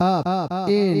up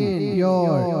in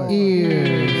your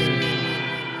ears.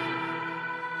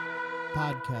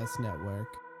 Podcast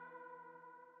Network.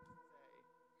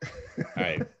 All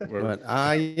right, But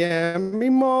I am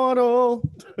immortal.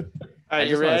 I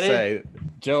just want to say,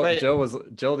 Jill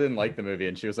didn't like the movie,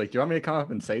 and she was like, "Do you want me to come up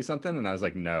and say something?" And I was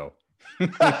like, "No." All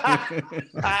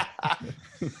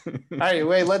right,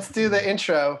 wait, let's do the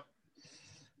intro.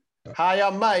 Hi,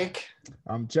 I'm Mike.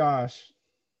 I'm Josh.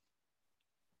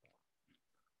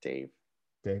 Dave.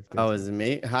 Oh, is it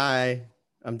me? Hi,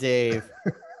 I'm Dave.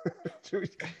 should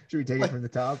we take it from the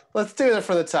top? Let's do it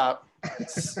from the top.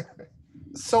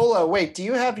 Solo, wait, do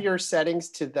you have your settings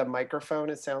to the microphone?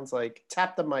 It sounds like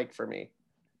tap the mic for me.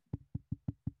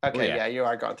 Okay, yeah, you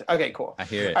are going to. Okay, cool. I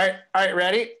hear it. All right,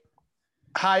 ready?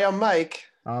 Hi, I'm Mike.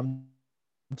 I'm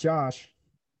Josh.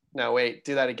 No, wait,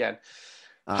 do that again.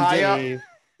 I'm Dave.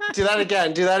 Do that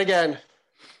again.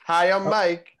 Hi, I'm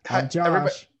Mike. I'm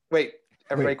Josh.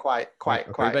 Everybody quiet.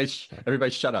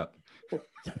 Everybody shut up.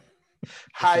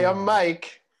 Hi, I'm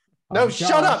Mike. No,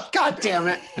 shut up. God damn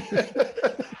it.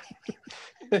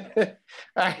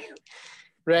 All right.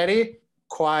 Ready?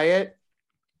 Quiet.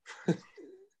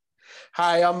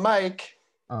 Hi, I'm Mike.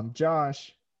 I'm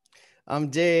Josh. I'm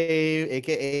Dave,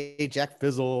 aka Jack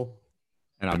Fizzle.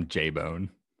 And I'm J-Bone.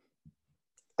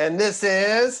 And this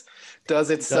is Does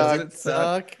It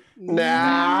Suck? No.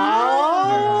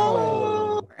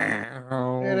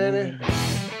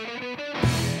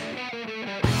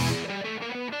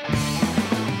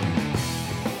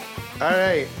 All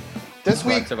right. This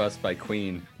week Brought to us by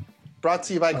Queen. brought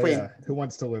to you by Queen. Yeah. Who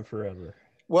wants to live forever?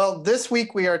 Well, this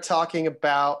week we are talking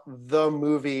about the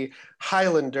movie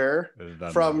Highlander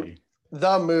Highlander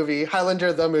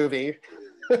the movie.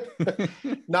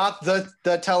 Not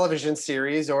the television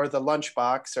series or the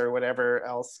Lunchbox or whatever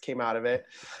else came out of it.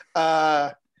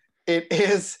 It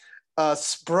is a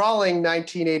sprawling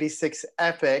 1986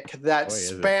 epic that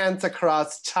spans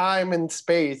across time and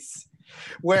space,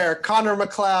 where Connor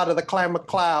McLeod of the Clan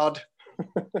McLeod.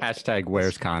 Hashtag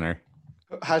where's Connor?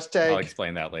 Hashtag. I'll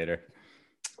explain that later.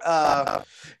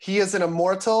 He is an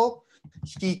immortal.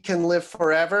 He can live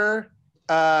forever.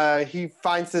 He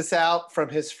finds this out from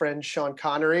his friend Sean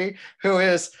Connery,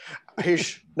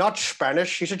 he's not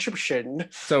Spanish, he's Egyptian.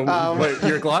 So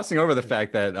you're glossing over the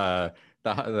fact that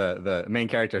the main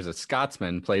character is a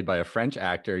Scotsman played by a French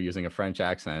actor using a French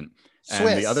accent,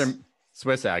 and the other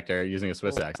Swiss actor using a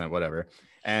Swiss accent, whatever.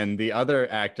 And the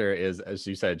other actor is, as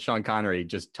you said, Sean Connery,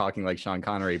 just talking like Sean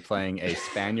Connery, playing a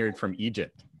Spaniard from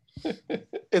Egypt.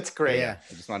 It's great. Yeah.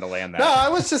 I just wanted to land that. No, I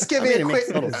was just giving It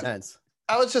makes total sense.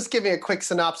 I was just giving a quick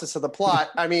synopsis of the plot.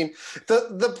 I mean,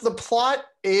 the plot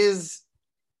is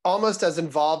almost as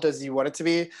involved as you want it to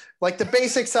be. Like, the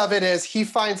basics of it is he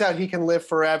finds out he can live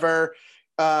forever.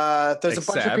 There's a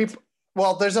bunch of people.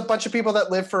 Well, there's a bunch of people that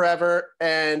live forever,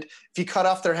 and if you cut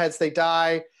off their heads, they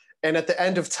die. And at the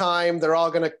end of time, they're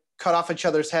all going to cut off each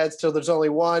other's heads till there's only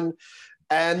one.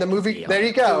 And the movie, there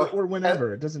you go. Or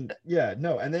whenever. It doesn't,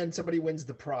 no. And then somebody wins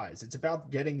the prize. It's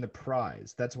about getting the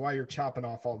prize. That's why you're chopping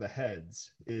off all the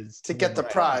heads, is to get the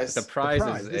prize. The prize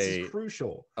is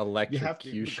crucial.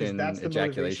 Electrocution, that's the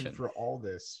ejaculation. motivation for all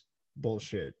this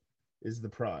bullshit is the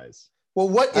prize. Well,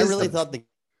 I really thought the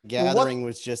gathering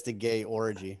was just a gay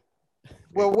orgy.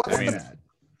 Well,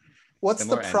 what's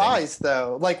the prize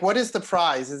though? Like, what is the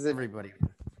prize? Is it everybody?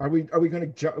 Are we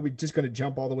just gonna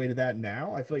jump all the way to that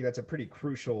now? I feel like that's a pretty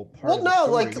crucial part. Well, of the no,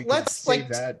 story. like, we let's save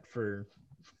that for.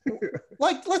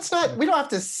 Let's not. We don't have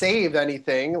to save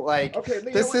anything. Like, okay,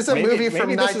 this is a movie from.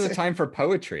 Maybe this is a time for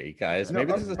poetry, guys.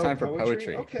 Maybe this is a time for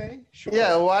poetry. Okay, sure.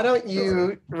 Yeah, why don't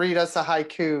you read us a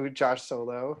haiku, Josh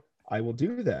Solo? I will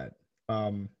do that.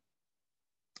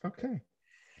 Okay.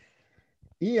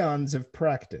 Eons of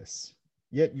practice,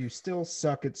 yet you still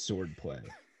suck at swordplay.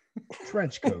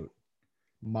 Trench coat,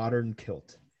 modern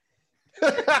kilt.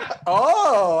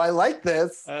 Oh, I like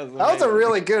this. That was a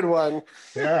really good one.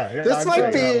 Yeah. This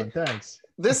might be. Thanks.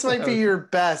 This might be your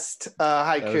best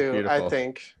haiku. I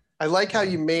think. I like how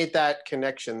you made that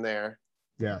connection there.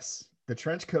 Yes, the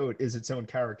trench coat is its own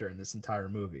character in this entire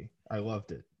movie. I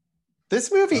loved it. This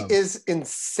movie is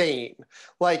insane.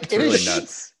 Like, it's really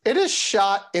nuts. It is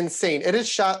shot insane. It is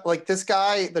shot like this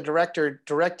guy, the director,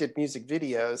 directed music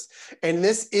videos, and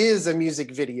this is a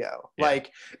music video. Yeah.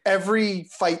 Like, every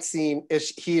fight scene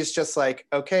he is just like,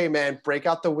 okay, man, break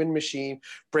out the wind machine,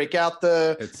 break out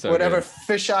the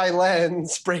fisheye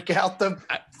lens, break out the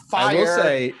fire. I will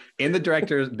say, in the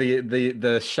director,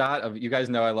 the shot of, you guys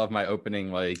know I love my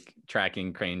opening, like,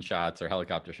 tracking crane shots or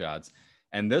helicopter shots.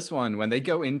 And this one, when they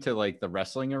go into like the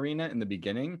wrestling arena in the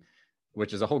beginning,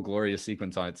 which is a whole glorious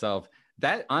sequence on itself,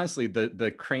 that honestly,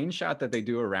 the crane shot that they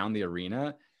do around the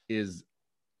arena is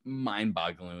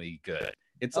mind-bogglingly good.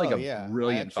 It's like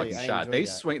brilliant fucking shot. They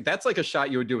swing. That's like a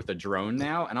shot you would do with a drone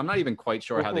now, and I'm not even quite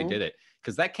sure how they did it,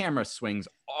 because that camera swings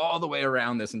all the way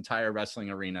around this entire wrestling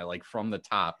arena, like from the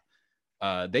top.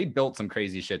 They built some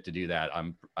crazy shit to do that.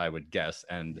 I would guess,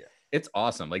 and it's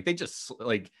awesome. Like they just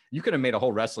like you could have made a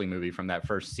whole wrestling movie from that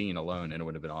first scene alone, and it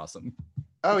would have been awesome.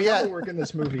 Oh yeah, the work in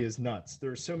this movie is nuts.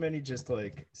 There's so many just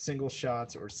like single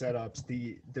shots or setups.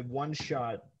 The one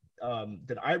shot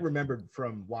that I remembered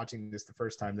from watching this the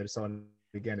first time that I saw it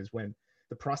again is when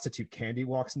the prostitute Candy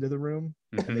walks into the room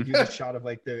and they do the shot of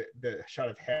like the shot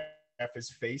of half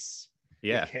his face.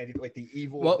 Yeah, Candy, like the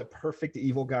evil, the perfect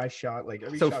evil guy shot. Like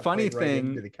every shot funny played right thing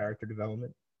into the character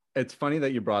development. It's funny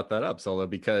that you brought that up, Solo,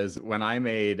 because when I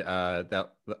made for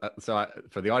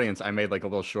the audience, I made like a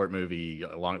little short movie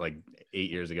like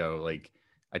 8 years ago. Like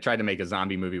I tried to make a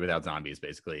zombie movie without zombies,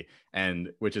 basically,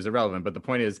 and which is irrelevant. But the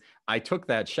point is, I took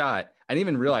that shot. I didn't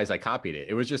even realize I copied it.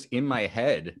 It was just in my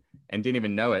head and didn't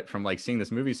even know it from like seeing this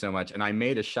movie so much. And I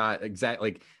made a shot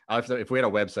exactly like if we had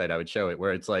a website, I would show it,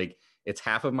 where it's like it's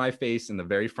half of my face in the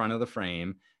very front of the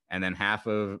frame, and then half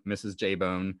of Mrs.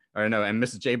 J-Bone, and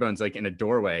Mrs. J-Bone's like in a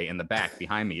doorway in the back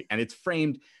behind me, and it's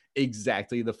framed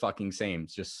exactly the fucking same.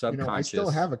 It's just subconscious. I still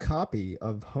have a copy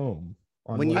of Home.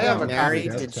 When you got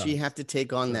married, did she have to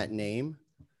take on that name?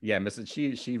 Yeah,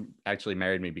 she actually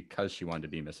married me because she wanted to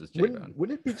be Mrs. J-Bone.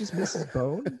 Wouldn't it be just Mrs.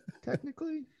 Bone,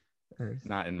 technically?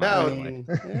 Not in my family.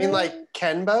 I mean, like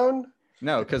Ken Bone?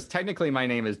 No, because technically my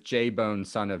name is J-Bone,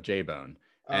 son of J-Bone.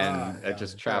 And it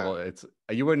just travel. It's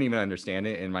you wouldn't even understand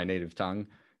it in my native tongue.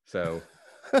 So,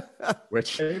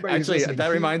 which actually that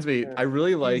reminds me, I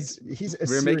really like.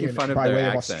 We're making fun of their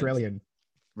accents. Australian,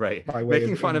 right?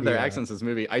 Making fun of their accents. This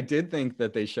movie, I did think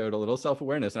that they showed a little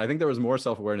self-awareness, and I think there was more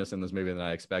self-awareness in this movie than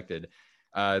I expected.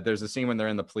 There's a scene when they're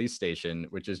in the police station,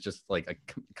 which is just like a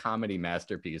comedy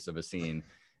masterpiece of a scene,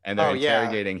 and they're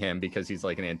interrogating him because he's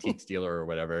like an antique dealer or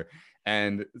whatever.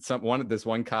 And this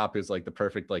one cop who's like the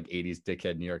perfect like 80s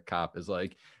dickhead New York cop is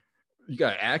like, "You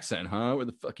got an accent, huh? Where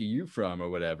the fuck are you from?" or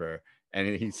whatever.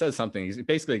 And he says something. He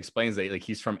basically explains that like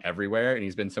he's from everywhere and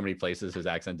he's been so many places his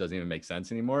accent doesn't even make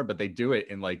sense anymore. But they do it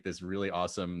in like this really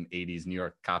awesome 80s New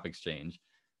York cop exchange.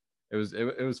 It was.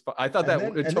 I thought that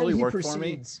it totally worked for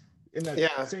me. In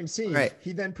that same scene,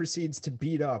 he then proceeds to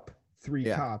beat up 3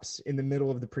 cops in the middle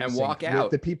of the precinct and walk out.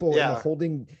 With the people in the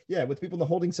holding, with people in the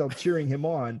holding cell cheering him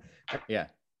on. Yeah.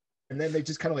 And then they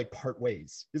just kind of like part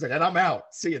ways. He's like, "And I'm out.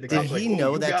 See you." Did he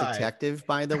know that detective,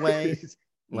 by the way?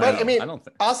 But I mean, I don't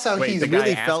think. Also, he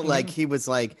really felt like he was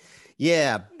like,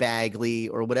 Bagley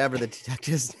or whatever the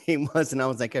detective's name was, and I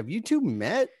was like, "Have you two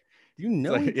met? Do you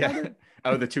know each other?"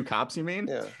 Oh, the 2 cops, you mean?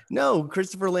 Yeah. No,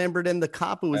 Christopher Lambert and the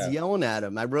cop who was yelling at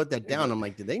him. I wrote that down. I'm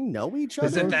like, do they know each other?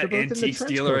 Isn't that antique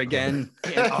dealer again?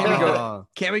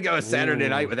 Can't we go a Saturday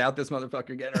night without this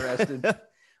motherfucker getting arrested?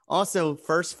 Also,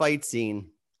 first fight scene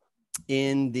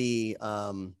in the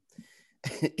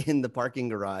parking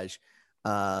garage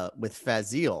with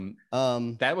Fazil.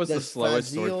 That was the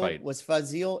slowest sword fight. Was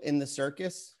Fazil in the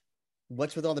circus?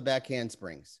 What's with all the back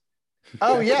handsprings?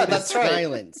 Oh yeah, that's right.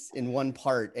 Silence in one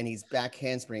part, and he's back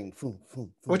handspring,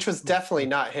 which was definitely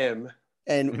not him.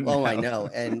 And I know.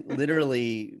 And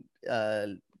literally,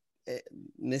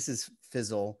 Mrs.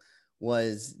 Fizzle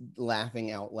was laughing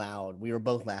out loud. We were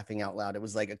both laughing out loud. It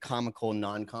was like a comical,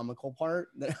 non-comical part.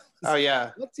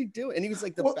 What's he doing? And he was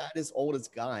like the fattest,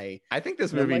 oldest guy. I think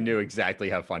this movie knew exactly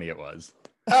how funny it was.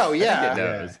 Oh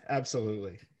yeah,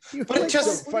 absolutely. But it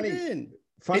just funny.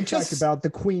 Fun fact about the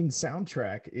Queen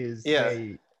soundtrack is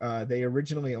they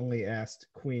originally only asked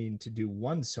Queen to do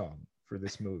 1 song for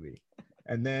this movie.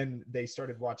 And then they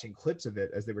started watching clips of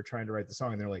it as they were trying to write the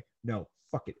song. And they're like, "No,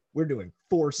 fuck it. We're doing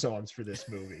 4 songs for this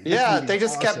movie." They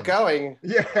just kept going.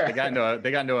 Yeah. They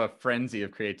got into a frenzy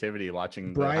of creativity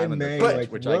watching Brian May,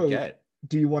 which I get.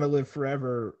 "Do You Want to Live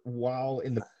Forever" while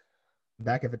in the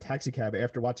back of a taxi cab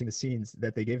after watching the scenes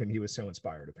that they gave him. He was so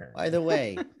inspired, apparently. By the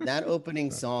way, that opening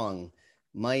song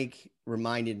Mike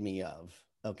reminded me of,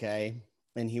 okay?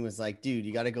 And he was like, "Dude,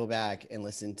 you got to go back and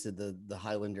listen to the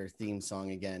Highlander theme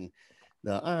song again.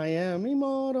 The I am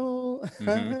immortal,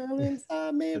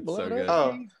 inside me, blood."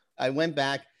 So I went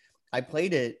back, I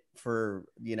played it for,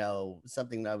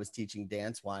 something that I was teaching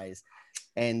dance-wise,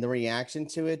 and the reaction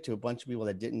to it, to a bunch of people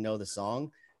that didn't know the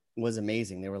song, was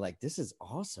amazing. They were like, "This is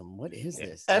awesome. What is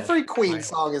this?" Every Queen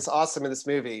song is awesome in this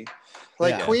movie.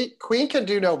 Like Queen can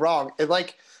do no wrong. And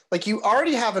like you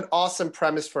already have an awesome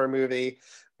premise for a movie,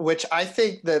 which I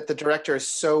think that the director is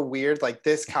so weird. Like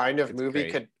this kind of movie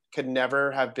could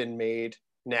never have been made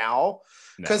now.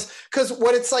 Because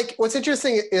what's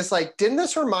interesting is like, didn't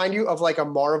this remind you of like a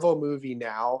Marvel movie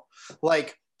now?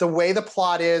 Like the way the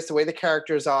plot is, the way the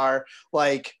characters are,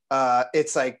 like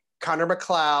it's like Connor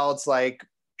McLeod's like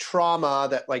trauma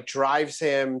that like drives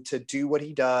him to do what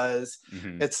he does.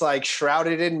 It's like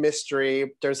shrouded in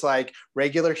mystery. There's like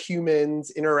regular humans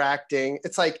interacting.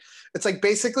 It's like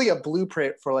basically a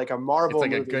blueprint for like a Marvel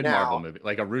movie. It's like a good now. Marvel movie,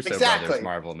 like a Russo brothers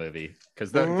Marvel movie,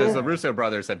 because the Russo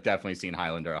brothers have definitely seen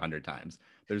Highlander 100 times.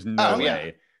 There's no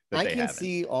way that I they can haven't.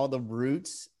 see all the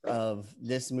roots of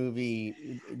this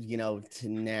movie, you know, to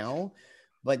now.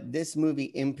 But this movie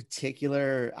in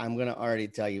particular, I'm going to already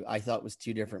tell you, I thought was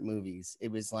two different movies.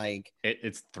 It was like...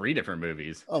 It's three different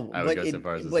movies. Oh, I would go so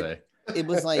far as to say. It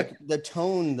was like the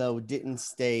tone, though, didn't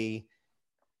stay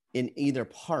in either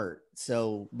part.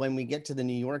 So when we get to the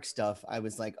New York stuff, I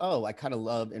was like, oh, I kind of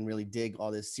love and really dig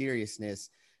all this seriousness.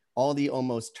 All the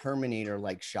almost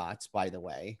Terminator-like shots, by the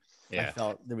way. Yeah. I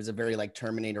felt there was a very like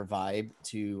Terminator vibe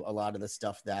to a lot of the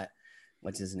stuff that,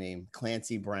 what's his name?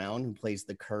 Clancy Brown, who plays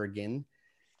the Kurgan.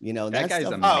 You know, that guy's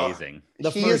amazing.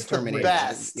 He is the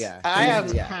best. Yeah, I have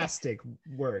fantastic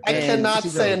work. I cannot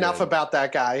say enough about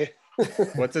that guy.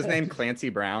 What's his name? Clancy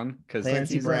Brown. Because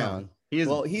Clancy Brown. He's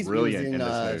brilliant in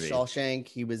this movie. Shawshank.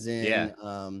 He was in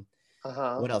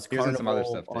what else? He was in some other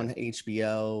stuff on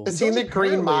HBO. Is he in the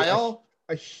Green Mile?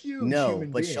 A huge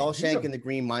but Shawshank and the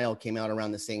Green Mile came out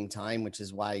around the same time, which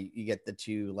is why you get the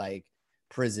two like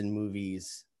prison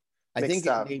movies. I think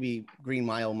maybe Green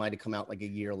Mile might have come out like a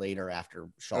year later after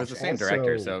Shawshank. It was the same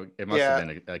director, so it must have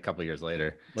been a couple years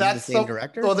later. That's the same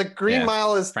director. Well, the Green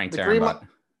Mile is Frank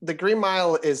the Green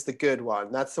Mile is the good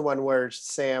one. That's the one where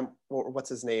Sam, what's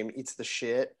his name, eats the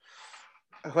shit.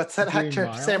 What's that actor?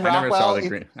 Mile? Sam Rockwell.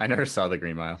 I never saw the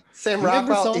Green Mile. Sam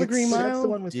Rockwell saw the Green Mile. That's the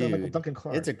one with Dude, Duncan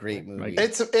Clark. It's a great movie.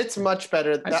 It's much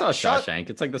better. I saw Shawshank.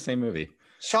 It's like the same movie.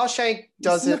 Shawshank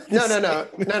doesn't.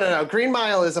 No. Green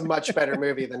Mile is a much better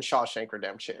movie than Shawshank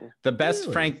Redemption. The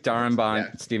best Frank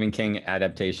Darabont Stephen King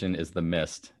adaptation is The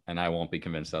Mist, and I won't be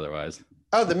convinced otherwise.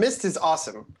 Oh, The Mist is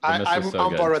awesome. I'm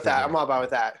on board with that. I'm all about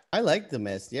with that. I like The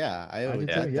Mist. Yeah, I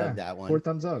dug that one. 4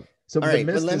 thumbs up. So all right,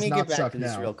 but let me get back to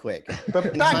this real quick.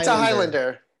 But back to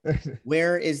Highlander.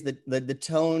 Where is the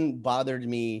tone bothered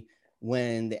me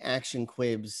when the action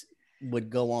quibs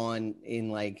would go on in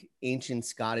like ancient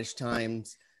Scottish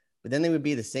times, but then they would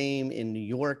be the same in New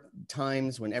York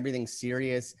times when everything's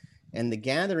serious and the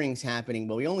gatherings happening,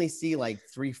 but we only see like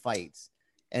 3 fights.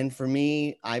 And for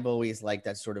me, I've always liked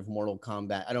that sort of Mortal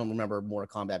Kombat. I don't remember Mortal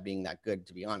Kombat being that good,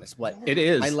 to be honest. But it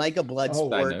is. I like a blood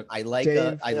sport. I like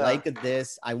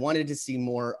this. I wanted to see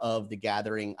more of the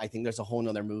gathering. I think there's a whole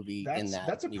nother movie in that.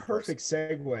 That's a perfect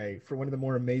segue for one of the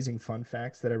more amazing fun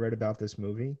facts that I read about this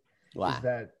movie. Wow. Is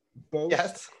that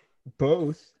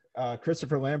both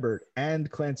Christopher Lambert and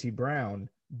Clancy Brown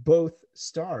both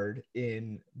starred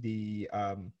in the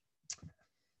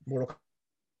Mortal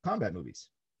Kombat movies.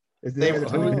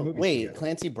 Wait,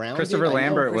 Clancy Brown? Christopher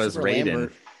Lambert was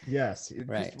Raiden. Yes.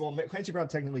 Right. Well, Clancy Brown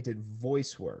technically did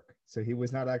voice work, so he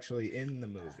was not actually in the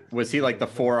movie. Was he like the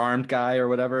 4-armed guy or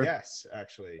whatever? Yes,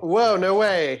 actually. Whoa, no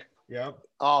way. Yep.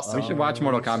 Awesome. We should watch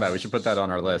Mortal Kombat. We should put that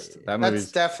on our list.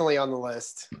 That's definitely on the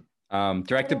list.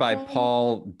 Directed by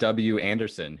Paul W.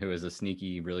 Anderson, who is a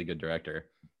sneaky, really good director.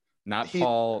 Not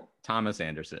Paul Thomas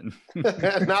Anderson.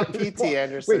 Not P.T.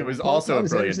 Anderson. Wait, it was Paul also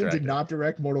Thomas a brilliant Anderson director. Did not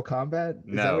direct Mortal Kombat?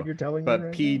 Is that what you're telling me?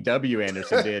 But P.W.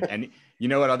 Anderson did. And you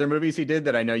know what other movies he did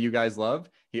that I know you guys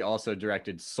love? He also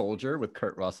directed Soldier with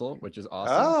Kurt Russell, which is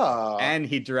awesome. Oh. And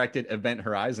he directed Event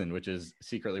Horizon, which is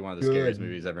secretly one of the scariest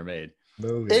movies ever made.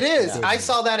 It is. Yeah. I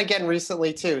saw that again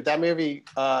recently too. That movie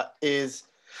is.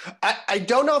 I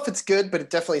don't know if it's good, but it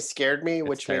definitely scared me,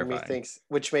 which made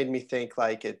me think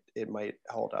like it might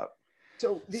hold up.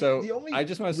 So the only I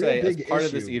just want to say, as part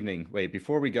of this evening,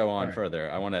 before we go on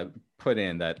further, I want to put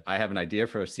in that I have an idea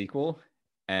for a sequel,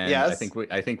 and I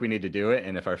think we need to do it.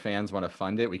 And if our fans want to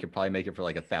fund it, we could probably make it for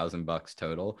like $1,000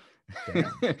 total.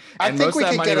 And most of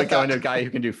that money would go into a guy who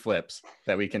can do flips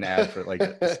that we can add for like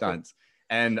stunts.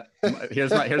 And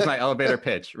here's my elevator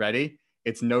pitch. Ready?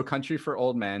 It's No Country for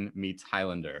Old Men meets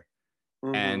Highlander.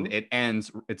 Mm-hmm.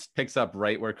 And it picks up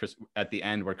right where at the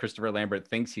end where Christopher Lambert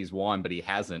thinks he's won, but he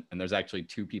hasn't. And there's actually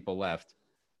 2 people left.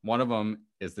 One of them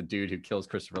is the dude who kills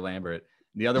Christopher Lambert.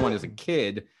 The other one is a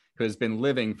kid who has been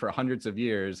living for hundreds of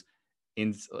years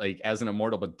as an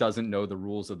immortal, but doesn't know the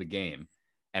rules of the game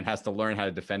and has to learn how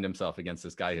to defend himself against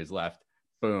this guy who's left.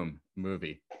 Boom,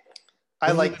 movie.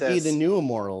 I like this. Be the new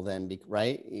immortal then,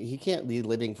 right? He can't be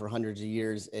living for hundreds of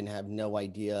years and have no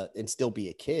idea and still be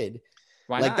a kid.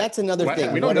 Why like not? that's another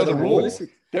thing. We don't know the rules.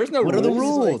 There's no what rules. are the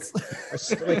rules?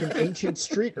 Like an ancient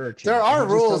street urchin. There are and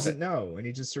he rules. Just doesn't know, and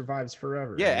he just survives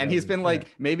forever. Yeah, and he's been like, yeah.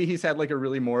 maybe he's had like a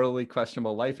really morally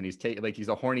questionable life, and he's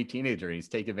a horny teenager, and he's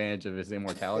taken advantage of his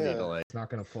immortality Yeah. to like. It's not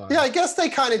gonna fly. Yeah, I guess they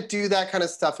kind of do that kind of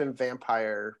stuff in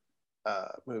vampire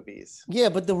movies. Yeah,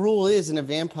 but the rule is in a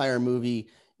vampire movie,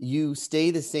 you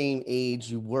stay the same age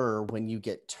you were when you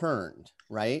get turned,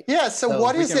 right? Yeah. So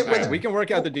what is it with? We can work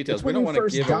out the details. It's We when don't you want to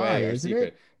first give die, away our isn't secret.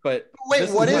 it? But Wait,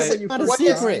 what is why it? you Not a What first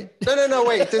is secret. No.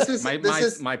 Wait. This is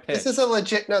my pitch. this is a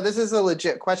legit. No, this is a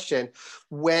legit question.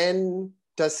 When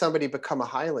does somebody become a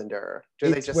Highlander? Do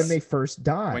It's they just when they first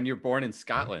die. when you're born in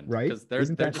Scotland, Right? Because they're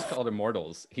Isn't that- just called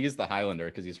immortals. He's the Highlander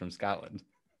because he's from Scotland.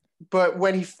 But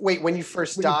when you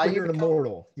first die, when you you're an become,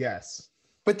 immortal. Yes,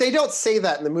 but they don't say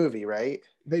that in the movie, right?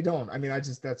 they don't. I mean, I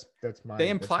just that's my. They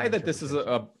that's imply my that this is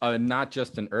a not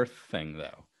just an Earth thing,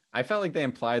 though. I felt like they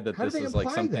implied that How do this they is like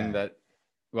imply something that.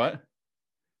 What?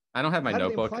 I don't have my How do they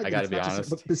notebook. imply I that got to it's be not just- honest.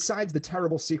 but besides the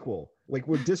terrible sequel, like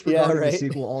we're disregarding right. the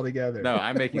sequel altogether. No,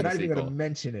 I'm making We're the not even sequel. going to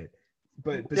mention it.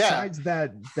 But Yeah. besides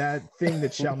that thing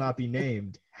that shall not be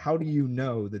named, how do you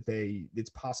know that it's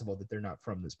possible that they're not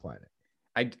from this planet?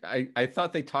 I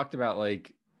thought they talked about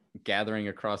like gathering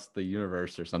across the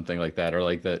universe or something like that, or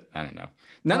like that. I don't know.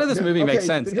 None of this movie makes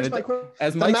sense. Here's And my it- question.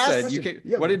 as Mike math said, question. you can.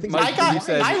 Yeah, What did things Mike? like- I you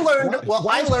said learned. Well,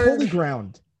 why I is learned. Holy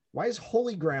Ground? Why is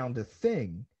Holy Ground a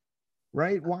thing?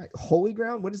 Right? Why Holy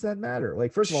Ground? What does that matter?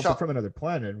 Like, first of all, if they're from another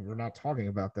planet, we're not talking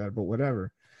about that, but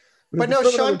whatever. But if no,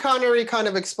 it's from Sean another- Connery kind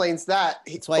of explains that.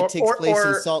 That's why it takes place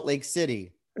in Salt Lake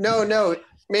City. No,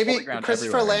 maybe Holy ground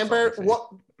Christopher everywhere in Salt Lambert. Lake What?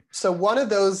 So one of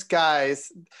those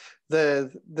guys, the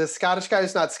Scottish guy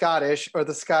who's not Scottish, or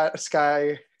the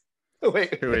Sky.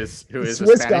 Wait, who is the a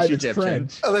Swiss guy Spanish that's Egyptian?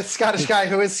 French. oh, the Scottish guy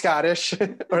who is Scottish,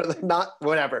 or not,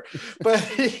 whatever.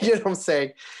 But you know what I'm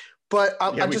saying. But Yeah,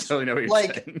 I'm we just totally know what you're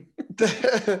like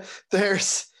saying.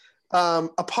 there's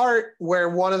a part where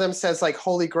one of them says like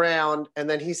holy ground, and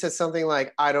then he says something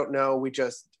like, I don't know, we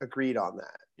just agreed on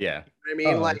that. Yeah. I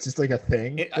mean, like, it's just like a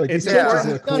thing. It- Like it's these characters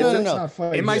yeah. are cool, No. it's not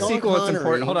funny. In my Sean sequel, it's Connery-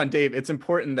 important. Hold on, Dave. It's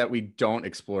important that we don't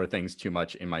explore things too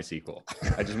much in my sequel.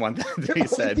 I just want that to be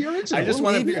said. The original. I just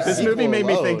We'll want to. leave your This movie sequel made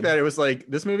me think alone. that it was like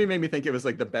this movie made me think it was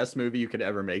like the best movie you could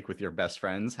ever make with your best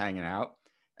friends hanging out,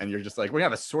 and you're just like, we're gonna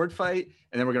have a sword fight,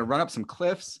 and then we're gonna run up some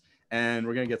cliffs, and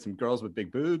we're gonna get some girls with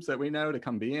big boobs that we know to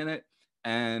come be in it,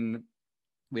 and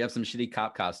we have some shitty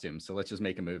cop costumes. So let's just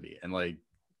make a movie, and like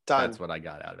done. that's what I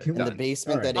got out of it. Can we- In the Done.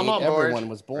 basement All right. that I'm on board. everyone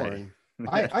was born.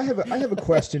 I have a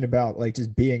question about like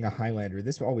just being a Highlander.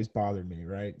 This always bothered me,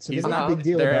 right? So He's there's not- a big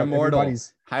deal they're about immortal.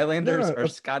 everybody's. Highlanders No, are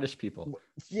Scottish people.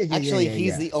 Actually,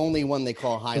 he's yeah. the only one they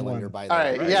call Highlander, one. by the All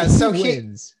way. right, Right. yeah. He So he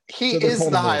wins. he So they're is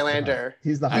called the immortal. Highlander.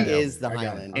 He's the He Highlander. is the I got it.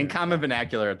 Highlander. In common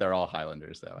vernacular, they're all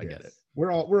Highlanders, though. I get it. Yes.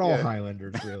 We're all Yeah.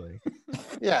 Highlanders, really.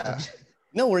 Yeah.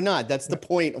 No, we're not. That's the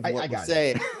point of I what we're got it.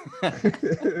 saying.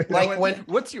 Like when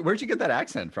Where'd you get that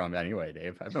accent from anyway,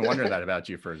 Dave? I've been wondering that about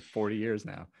you for 40 years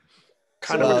now.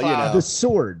 kind Well, of you know. The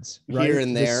swords, right? Here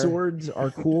and there. The swords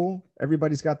are cool.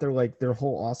 Everybody's got their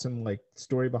whole awesome like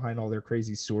story behind all their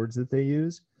crazy swords that they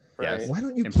use. Yes. Why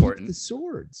don't you Important. keep the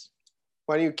swords?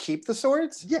 Why do you keep the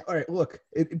swords? Yeah, all right. Look,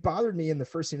 it bothered me in the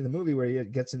first scene of the movie where he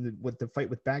gets into with the fight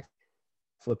with back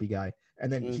flippy guy,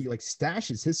 and then he like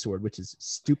stashes his sword, which is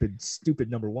stupid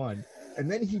number one, and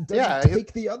then he doesn't Yeah,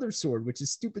 take the other sword, which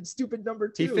is stupid number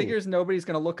two. He figures nobody's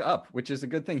going to look up, which is a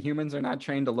good thing. Humans are not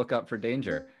trained to look up for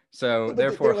danger. So But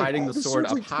therefore, they're like, hiding "Oh, the sword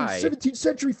sword's up like from high. 17th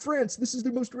century France. This is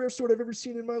the most rare sword I've ever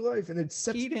seen in my life, and it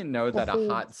sets He didn't know that the a whole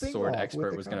hot thing sword off with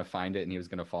expert the was going to cop. find it and he was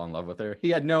going to fall in love with her. He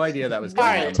had no idea that was All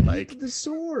coming right. down the pike. Take the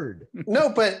sword. No,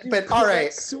 but You all collect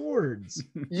right. swords.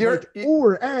 You're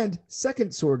And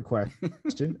second sword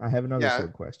question. I have another Yeah.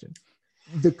 sword question.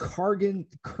 The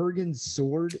Kurgan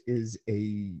sword is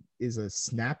a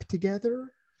snap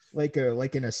together, like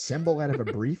an assemble out of a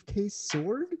briefcase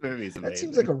sword. Movie's That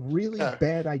seems amazing. like a really Yeah.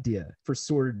 bad idea for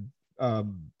sword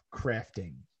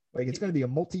crafting. Like it's going to be a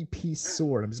multi-piece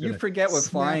sword. I'm just You gonna forget what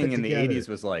snap flying it in the together. 80s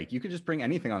was like. You could just bring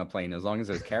anything on a plane as long as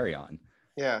there's carry on.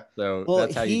 yeah. So Well,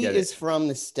 that's how you he get is it. from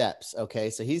the steppes. Okay,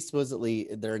 so he's supposedly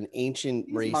they're an ancient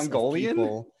He's race Mongolian? of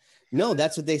people. No,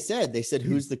 that's what they said. They said,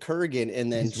 "Who's the Kurgan?"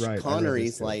 And then He's right. I read this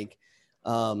Connery's too. like,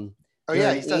 Oh they're yeah.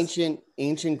 an He says,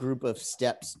 ancient group of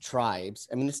steppes tribes.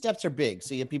 I mean, the steppes are big,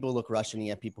 so you have people who look Russian, you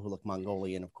have people who look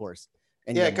Mongolian, of course.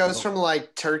 And you yeah, have it goes Mongol- from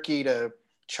like Turkey to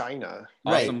China.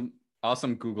 Right.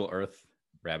 Awesome Google Earth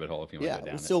rabbit hole if you want to go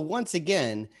yeah. down So once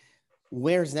again,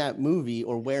 where's that movie,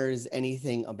 or where is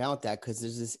anything about that? Because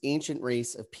there's this ancient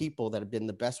race of people that have been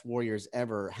the best warriors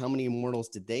ever. How many immortals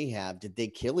did they have? Did they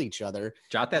kill each other?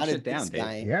 Jot that shit down,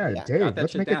 Dave. Yeah, Jot Dave, that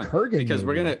let's shit make down. a Kurgan because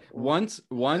we're movie. gonna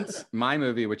once my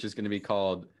movie, which is gonna be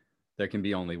called There Can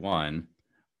Be Only One,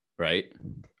 right?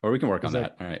 Or we can work on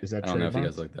that. All right. Is that I don't know if you trademarked?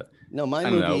 guys like that. No, my I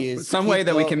don't know. movie is Some way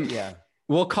that we Keep can. Go- Yeah.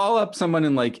 We'll call up someone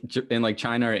in like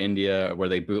China or India where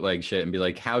they bootleg shit and be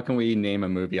like, how can we name a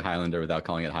movie Highlander without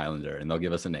calling it Highlander? And they'll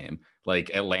give us a name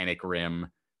like Atlantic Rim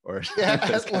or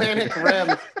Atlantic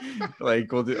Rim.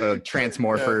 Like we'll do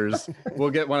Transmorphers. We'll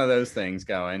get one of those things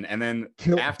going. And then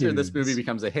Kilt after this movie dudes.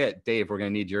 becomes a hit, Dave, we're going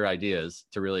to need your ideas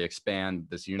to really expand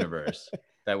this universe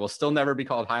that will still never be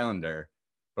called Highlander,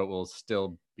 but will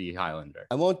still be Highlander.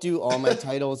 I won't do all my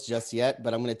titles just yet,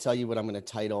 but I'm going to tell you what I'm going to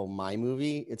title my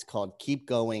movie. It's called Keep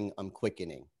Going, I'm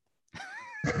Quickening.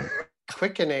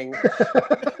 Quickening.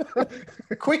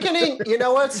 Quickening. You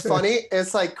know what's funny?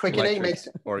 It's like quickening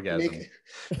Electric orgasm.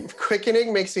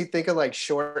 quickening makes me think of like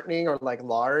shortening or like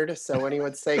lard. So when he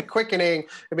would say quickening,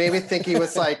 it made me think he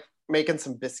was like making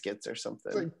some biscuits or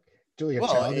something. It's like Julia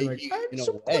Well, Child, like, in a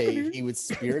way, he was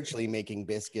spiritually making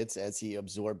biscuits as he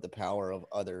absorbed the power of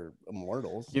other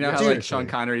immortals. You know how Seriously. like Sean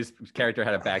Connery's character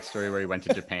had a backstory where he went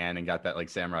to Japan and got that like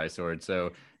samurai sword.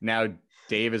 So now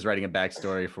Dave is writing a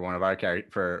backstory for one of our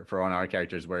for one of our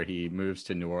characters where he moves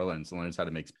to New Orleans and learns how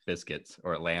to make biscuits,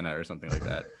 or Atlanta or something like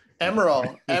that. Emerald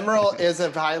is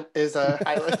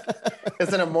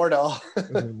an immortal.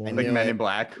 Like knew Men it. in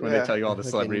Black when Yeah. they tell you all the I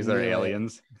celebrities that are knew it.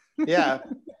 aliens. Yeah.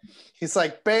 He's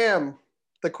like, bam,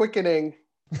 the quickening.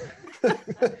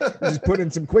 just put in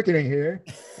some quickening here,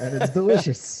 and it's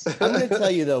delicious. I'm going to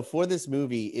tell you though, for this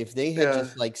movie, if they had Yeah.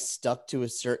 just like stuck to a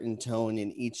certain tone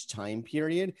in each time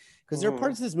period, because there are Mhm.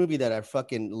 parts of this movie that I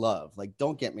fucking love. Like,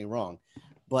 don't get me wrong,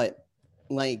 but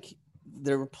like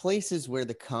there were places where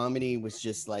the comedy was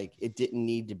just like it didn't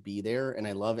need to be there. And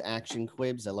I love action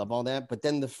quibs, I love all that. But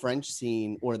then the French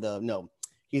scene, or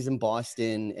he's in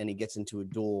Boston and he gets into a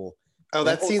duel. Oh,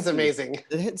 That that whole scene's scene- amazing.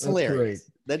 It's That's hilarious.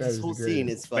 great. That That is whole great. scene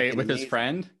is fucking Wait, with his amazing.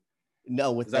 friend?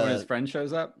 No, with Is that when the- his friend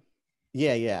shows up?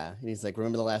 Yeah. And he's like,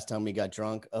 remember the last time we got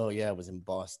drunk? Oh yeah, it was in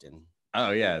Boston.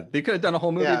 Oh yeah, they could have done a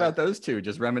whole movie Yeah. about those two,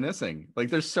 just reminiscing. Like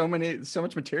there's so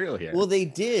much material here. Well, they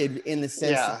did in the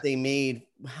sense Yeah. that they made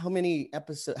how many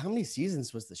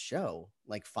seasons was the show?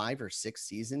 Like 5 or 6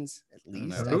 seasons at I don't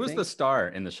know. least. Who was the star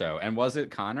in the show? And was it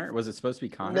Connor? Was it supposed to be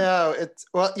Connor? No,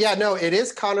 it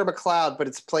is Connor McLeod, but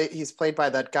he's played by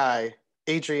that guy,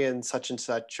 Adrian such and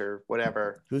such or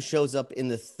whatever. Who shows up in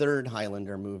the third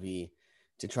Highlander movie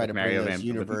to try to Mario bring those Van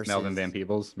universes? Melvin Van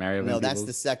Peebles. Mario No, Van that's Peebles.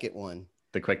 the second one.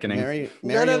 The Quickening. Mario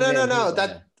No. Van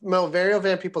Peebles, Mario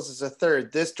Van Peebles is a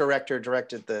third. This director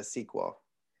directed the sequel.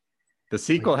 The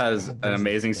sequel Wait, has God, an there's a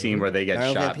amazing scene third? where they get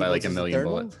Mario Van shot by like Peebles a is the million third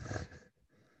one? bullets.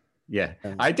 Yeah,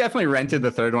 Um, I definitely rented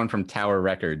the third one from Tower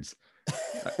Records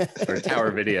or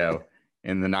Tower Video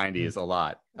in the '90s a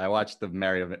lot. I watched the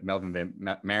Mario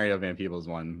Van Peebles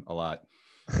one a lot.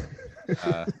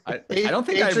 I don't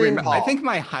think Adrian I Paul. think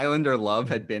my Highlander love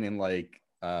had been in like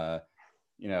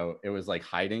it was like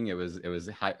hiding. It was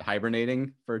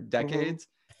hibernating for decades,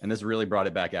 and this really brought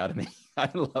it back out of me. I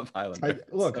love Highlander.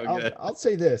 Look, So good. I'll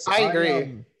say this. I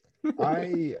agree.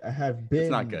 I have been.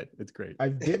 It's not good. It's great.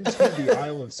 I've been to the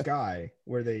Isle of Skye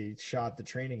where they shot the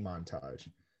training montage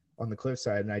on the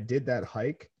cliffside, and I did that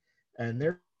hike, and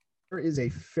there is a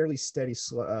fairly steady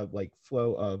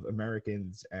flow of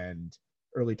Americans and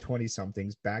early 20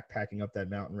 somethings backpacking up that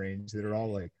mountain range that are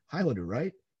all like Highlander,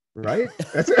 right?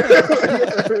 That's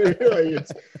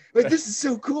it's like, this is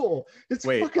so cool. It's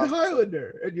Wait, fucking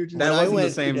Highlander, and you're just That When I wasn't the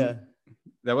went- same. yeah.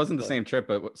 That wasn't the same trip,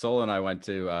 but Solo and I went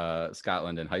to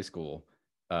Scotland in high school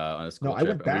on a school No, I trip.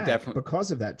 went and we back definitely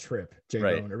because of that trip,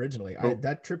 Right. J-Bone, originally. But-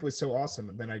 That trip was so awesome.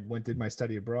 And then I did my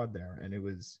study abroad there, and it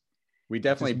was we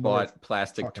definitely just more bought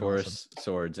plastic fucking tourist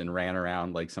swords and ran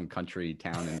around like some country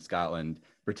town in Scotland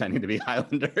pretending to be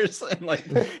Highlanders and like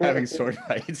having sword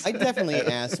fights. I definitely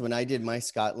asked when I did my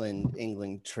Scotland,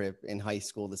 England trip in high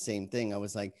school, the same thing. I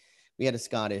was like, we had a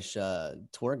Scottish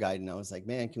tour guide, and I was like,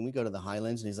 man, can we go to the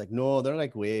Highlands? And he's like, no, they're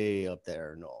like way up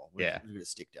there. No, we're going to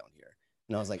stick down here.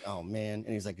 And I was like, oh, man.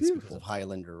 And he's like, it's because Beautiful. of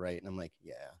Highlander, right? And I'm like,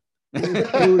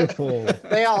 yeah. beautiful.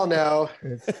 They all know.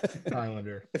 It's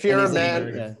Highlander. If you're And a he's like,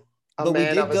 man, yeah. a But we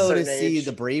man did of a go to certain see age.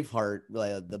 the Braveheart,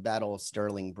 the Battle of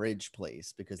Stirling Bridge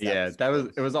place, because It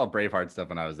was all Braveheart stuff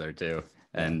when I was there too.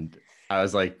 And I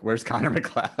was like, where's Connor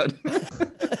McLeod?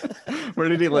 Where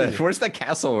did he live? Where's that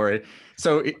castle? All right.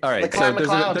 So McLeod,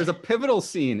 McLeod. there's a pivotal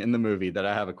scene in the movie that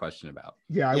I have a question about.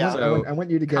 Yeah, Yeah. I want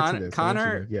you to get to this. I want you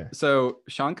Connor, to- yeah. So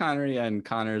Sean Connery and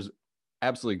Connor's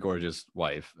absolutely gorgeous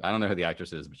wife. I don't know who the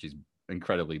actress is, but she's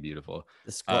incredibly beautiful.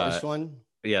 The Scottish one.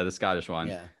 Yeah, the Scottish one.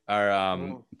 Yeah.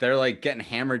 Are they're like getting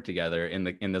hammered together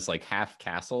in this like half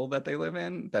castle that they live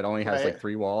in that only has like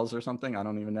 3 walls or something. I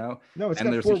don't even know. No, it's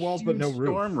and got 4 walls but no roof.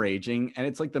 Storm raging, and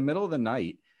it's like the middle of the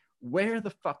night. Where the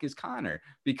fuck is Connor?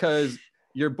 Because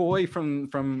your boy from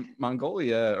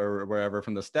Mongolia or wherever,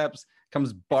 from the steppes,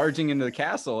 comes barging into the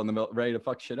castle in the middle, ready to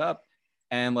fuck shit up.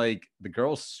 And like the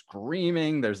girl's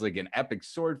screaming. There's like an epic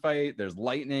sword fight. There's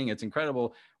lightning. It's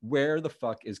incredible. Where the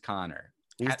fuck is Connor?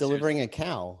 He's delivering a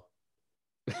cow.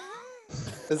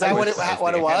 Is that what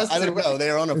it was? I don't know.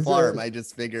 They're on a farm. I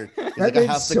just figured. Like, I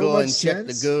have to go and check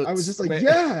the goats. I was just like,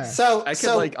 yeah. So I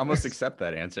could like almost accept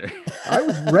that answer. I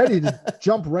was ready to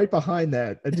jump right behind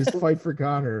that and just fight for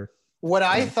Connor. What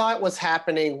I thought was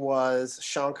happening was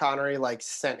Sean Connery like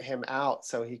sent him out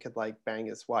so he could like bang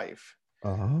his wife.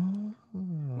 Oh.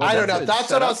 I don't know.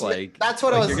 That's what I was like. That's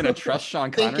what I was. You're gonna trust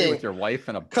Sean Connery with your wife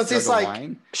and a because he's like,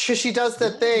 wine? She does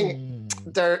the thing.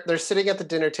 They're sitting at the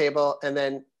dinner table, and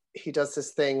then he does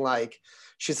this thing like,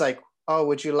 she's like, "Oh,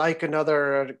 would you like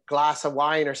another glass of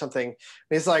wine or something?" And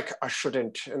he's like, "I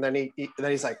shouldn't." And then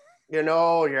he's like,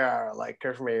 yeah, like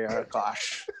give me a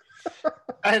glass.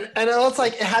 and it's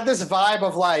like it had this vibe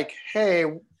of like, hey,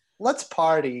 let's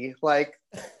party. Like,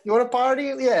 you want to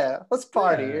party? Yeah, let's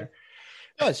party. Yeah.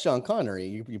 Oh, it's Sean Connery.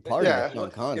 You party with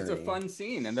Sean Connery. It's a fun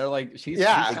scene, and they're like, she's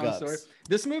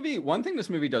this movie. One thing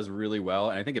this movie does really well,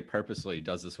 and I think it purposely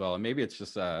does this well, and maybe it's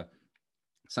just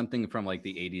something from like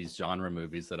the 80s genre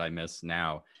movies that I miss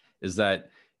now, is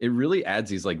that it really adds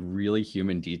these like really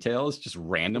human details just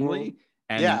randomly.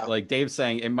 And like Dave's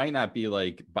saying, it might not be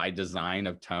like by design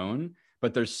of tone,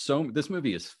 but this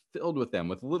movie is filled with them,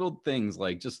 with little things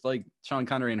like just like Sean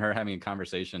Connery and her having a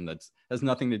conversation has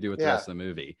nothing to do with the rest of the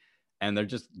movie. And they're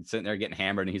just sitting there getting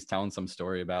hammered, and he's telling some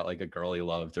story about like a girl he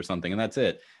loved or something, and that's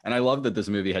it. And I love that this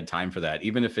movie had time for that,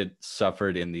 even if it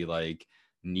suffered in the like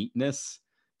neatness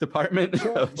department.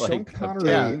 Sean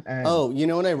Connery. And, you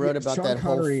know what I wrote about Sean that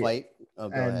Connery whole fight? Oh,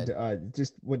 go ahead.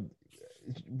 Just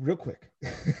real quick,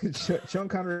 Sean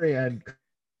Connery and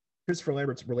Christopher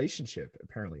Lambert's relationship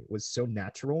apparently was so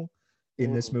natural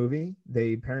in this movie.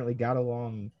 They apparently got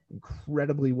along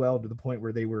incredibly well to the point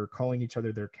where they were calling each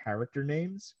other their character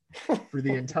names for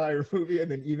the entire movie,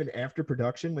 and then even after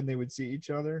production when they would see each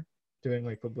other doing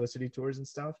like publicity tours and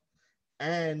stuff.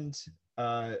 And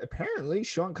apparently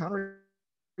Sean Connery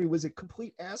was a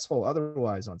complete asshole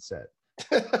otherwise on set.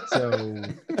 So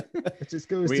it just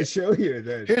goes to show you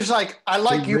that he's like, I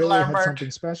like you, really Lambert. had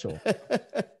something special.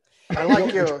 I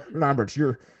like you, Lambert.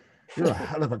 You're a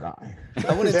hell of a guy.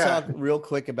 I want to talk real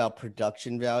quick about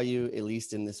production value, at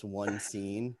least in this one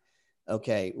scene.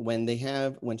 Okay, when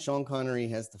Sean Connery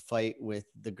has the fight with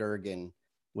the Gherkin,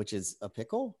 which is a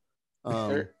pickle.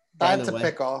 That's a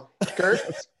pickle.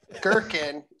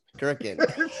 Gherkin.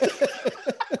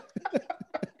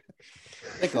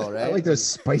 Pickle, right? I like those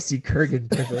spicy Kurgan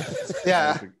pickles.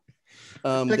 Yeah.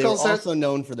 They're also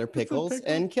known for their pickles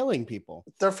and killing people.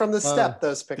 They're from the steppe,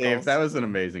 those pickles. Dave, that was an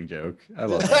amazing joke. I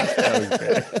love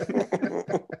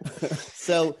that.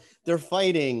 So they're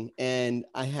fighting, and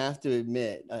I have to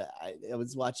admit, I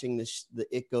was watching the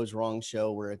It Goes Wrong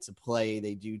show where it's a play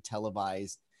they do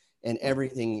televised, and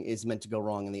everything is meant to go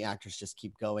wrong, and the actors just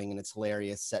keep going, and it's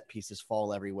hilarious. Set pieces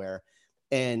fall everywhere.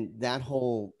 And that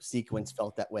whole sequence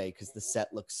felt that way because the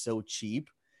set looks so cheap.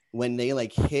 When they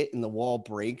like hit and the wall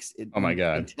breaks, oh my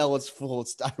god! You can tell it's full of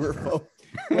styrofoam.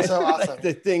 So awesome.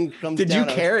 The thing comes. Did you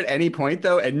care at any point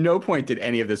though? At no point did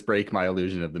any of this break my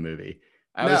illusion of the movie.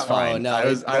 I was fine. I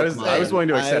was willing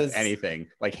to accept anything,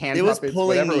 like hand puppets, it was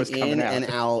pulling me was coming in out. and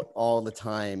out all the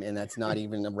time, and that's not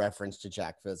even a reference to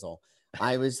Jack Fizzle.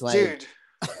 I was like, dude.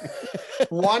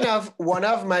 one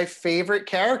of my favorite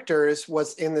characters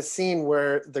was in the scene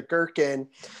where the Gherkin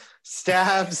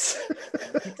stabs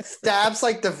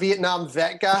like the Vietnam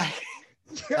vet guy.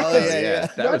 Oh yeah.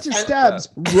 Not just stabs,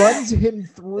 runs him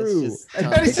through,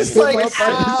 and he's just like,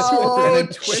 ow, and then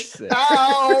twists it.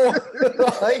 Ow!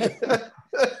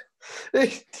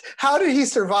 Like, how did he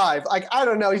survive? Like, I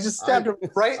don't know. He just stabbed him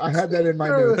right. I had that in my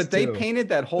notes. But they painted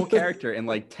that whole character in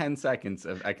like 10 seconds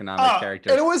of economic character.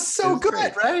 And it was so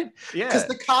good, right? Yeah. Because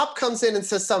the cop comes in and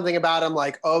says something about him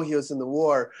like, oh, he was in the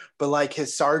war. But like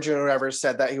his sergeant or whatever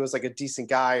said that he was like a decent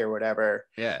guy or whatever.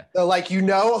 Yeah. So like, you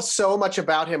know so much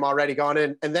about him already going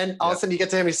in. And then all of a sudden you get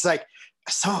to him, he's like,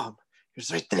 I saw him. He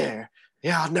was right there.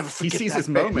 Yeah, I'll never forget. He sees that his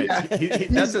moment. Yeah.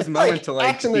 That's his moment to like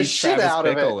acting the shit out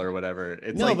of it or whatever.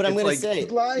 It's no, like, but I'm going to say,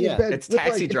 it's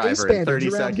Taxi Driver in 30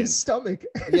 seconds. His stomach.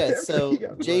 Yeah. So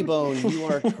J-Bone, you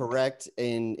are correct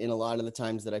in a lot of the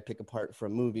times that I pick apart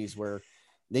from movies where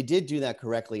they did do that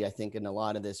correctly. I think in a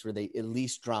lot of this where they at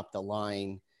least dropped the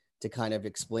line to kind of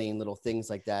explain little things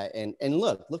like that. And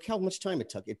look how much time it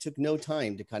took. It took no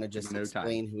time to kind of just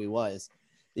explain who he was.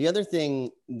 The other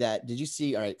thing that, did you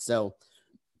see? All right, so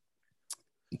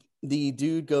the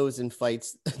dude goes and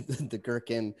fights the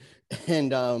Gherkin,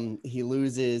 and he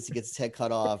loses. He gets his head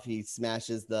cut off. He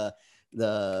smashes the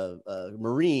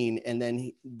Marine, and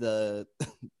then the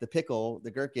pickle,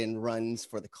 the Gherkin, runs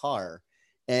for the car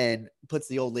and puts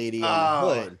the old lady on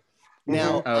the hood.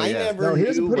 Now, I never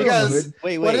knew. Because,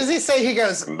 wait. What does he say? He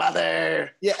goes,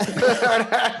 "Mother." Yeah.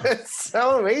 It's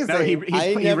so amazing. No, he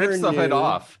rips the hood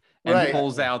off and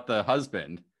pulls out the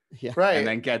husband. Yeah. Right. And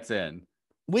then gets in.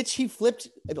 Which he flipped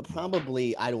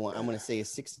probably, I'm going to say a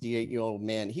 68-year-old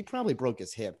man. He probably broke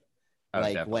his hip.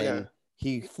 When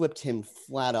he flipped him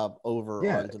flat up over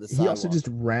onto the sidewalk. He also just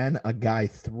ran a guy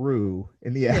through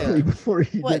in the alley before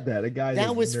he did that. A guy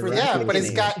that was for but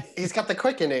he's got the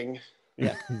quickening.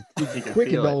 Yeah, he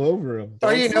quickened all over him.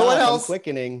 Or you know what else?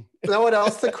 Quickening. You know what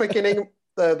else? The quickening.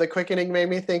 The quickening made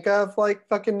me think of like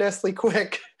fucking Nestle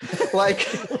Quick. like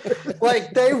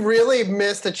they really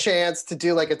missed a chance to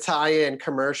do like a tie-in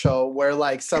commercial where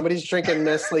like somebody's drinking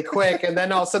Nestle Quick and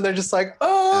then all of a sudden they're just like,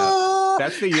 oh.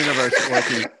 That's the universe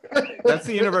working. That's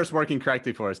the universe working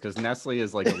correctly for us, because Nestle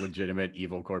is like a legitimate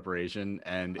evil corporation,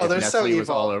 and if Nestle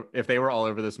was if they were all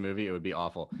over this movie, it would be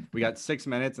awful. We got 6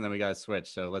 minutes and then we got to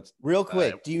switch. So let's real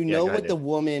quick. Do you know what the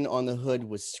woman on the hood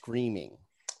was screaming?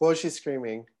 What was she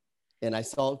screaming? And I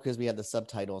saw it because we had the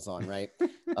subtitles on, right?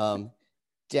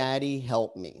 Daddy,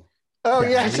 help me. Oh,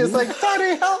 yeah. She's like,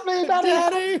 Daddy, help me.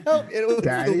 Daddy, help me. It was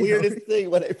the weirdest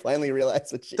thing when I finally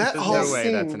realized what she There's no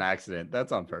way that's an accident.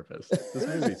 That's on purpose. This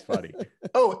movie's funny.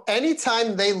 Oh,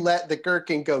 anytime they let the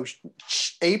Gherkin go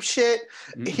ape shit,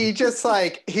 he just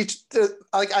like,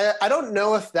 I don't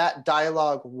know if that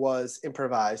dialogue was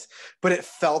improvised, but it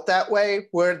felt that way,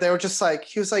 where they were just like,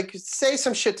 he was like, say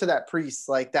some shit to that priest.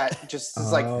 Like that just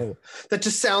is like, that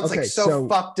just sounds like so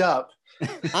fucked up.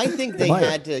 I think they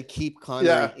had to keep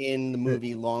Connery in the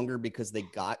movie longer because they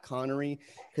got Connery.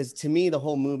 Because to me, the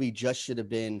whole movie just should have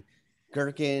been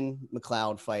Gherkin,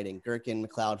 McCloud fighting. Gherkin,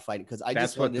 McCloud fighting. Because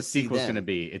that's what the sequel's going to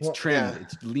be. It's trimmed.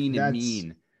 It's lean and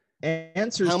mean.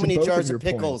 Answers. How many jars of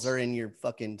points pickles are in your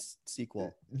fucking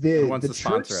sequel? The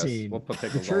church scene,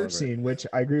 the church scene, which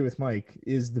I agree with Mike,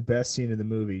 is the best scene in the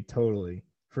movie. Totally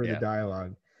for the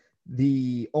dialogue.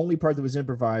 The only part that was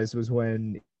improvised was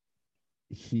when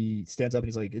he stands up and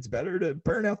he's like, "It's better to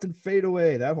burn out than fade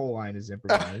away." That whole line is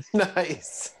improvised.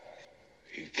 Nice.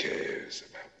 He cares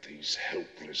about these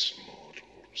helpless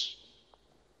mortals.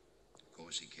 Of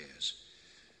course he cares.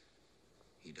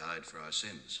 He died for our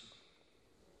sins.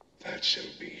 That shall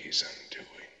be his undoing.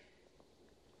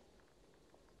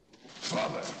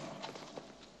 Father,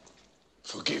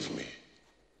 forgive me.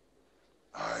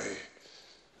 I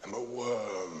am a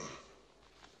worm.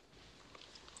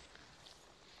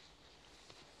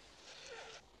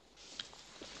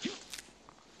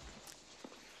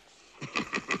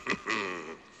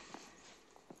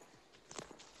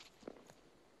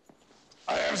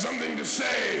 I have something to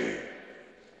say.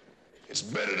 It's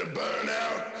better to burn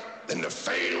out than to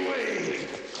fade away.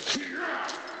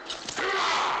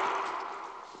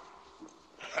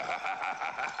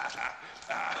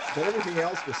 But everything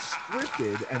else was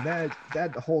scripted, and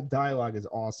that whole dialogue is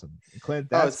awesome.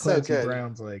 That's Clancy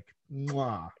Brown's like,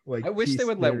 mwah. Like, I wish they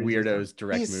would let weirdos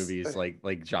direct movies,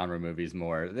 like genre movies,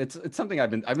 more. It's something I've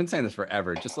been saying this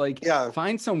forever. Just like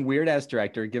find some weird ass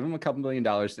director, give him a couple $1 million,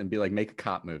 and be like, make a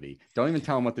cop movie. Don't even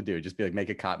tell him what to do. Just be like, make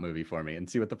a cop movie for me, and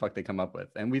see what the fuck they come up with.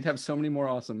 And we'd have so many more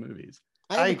awesome movies.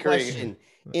 I have a question.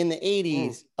 In the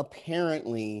 80s,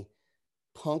 apparently,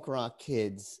 punk rock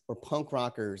kids or punk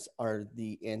rockers are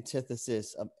the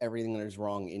antithesis of everything that is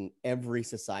wrong in every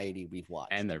society we've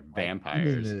watched. And they're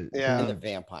vampires. And they're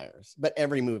vampires. But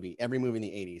every movie in the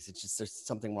 80s, it's just there's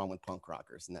something wrong with punk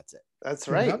rockers, and that's it. That's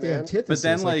right, man. But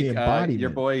then your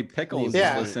boy Pickles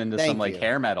is listening to some like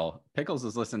hair metal. Pickles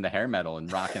is listening to hair metal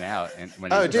and rocking out, and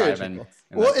when he's driving.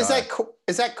 Well, is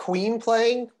that Queen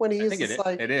playing when he's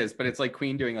like? It is, but it's like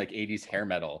Queen doing like 80s hair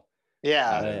metal.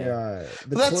 The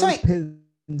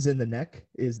clothespins in the neck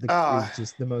is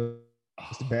just the most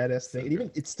badass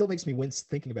thing. It still makes me wince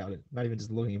thinking about it, not even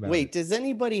just looking about it. Wait, does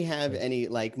anybody have any,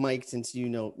 like Mike, since you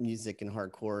know music and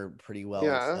hardcore pretty well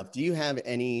and stuff, do you have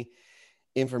any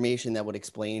information that would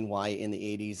explain why in the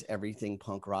 80s everything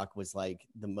punk rock was like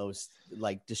the most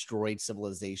like destroyed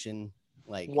civilization?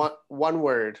 Like one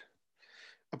word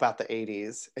about the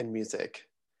 80s and music: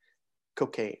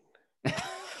 cocaine.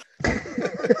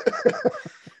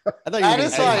 I thought you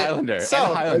were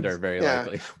Highlander, very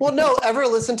likely. Well, no, ever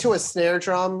listen to a snare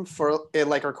drum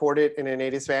like recorded in an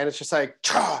 80s band? It's just like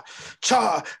cha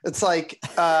cha. It's like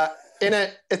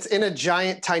it's in a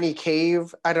giant tiny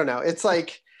cave. I don't know. It's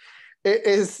like it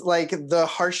is like the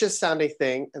harshest sounding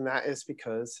thing, and that is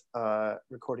because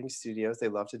recording studios, they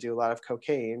love to do a lot of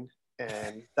cocaine,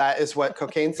 and that is what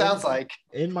cocaine sounds like.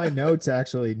 In my notes,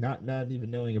 actually, not even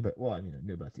knowing about, well, I mean, I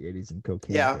knew about the 80s and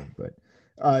cocaine thing, but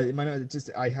in my notes, just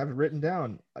I have it written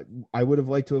down. I would have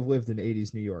liked to have lived in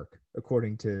 80s New York,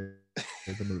 according to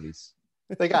the movies.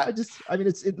 They got.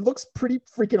 It looks pretty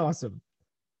freaking awesome.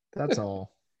 That's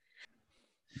all.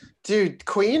 Dude,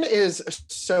 Queen is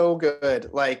so good.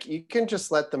 Like, you can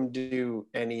just let them do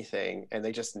anything and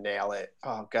they just nail it.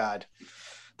 Oh God,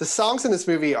 the songs in this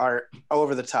movie are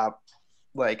over the top.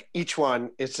 Like, each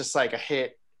one is just like a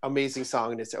hit, amazing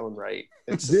song in its own right.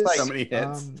 It's just like so many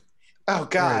hits. Oh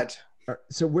God. Right.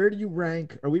 So where do you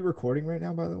rank? Are we recording right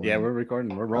now, by the way? Yeah, we're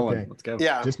recording. We're rolling. Okay. Let's go.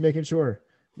 Yeah. Just making sure.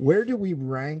 Where do we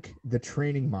rank the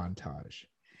training montage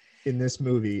in this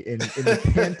movie in the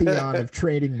pantheon of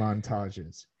training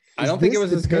montages? I don't think it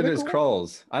was as good as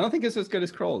Kroll's. I don't think it's as good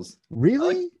as Kroll's.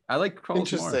 Really? I like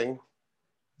Kroll's more. Interesting.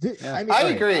 I mean, I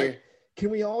agree. Can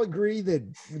we all agree that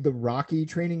the Rocky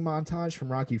training montage from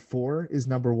Rocky 4 is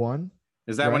number one?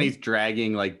 Is that when he's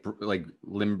dragging like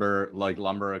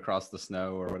lumber across the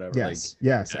snow or whatever? Yes,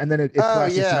 yes. And then it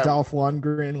flashes to Dolph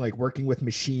Lundgren like working with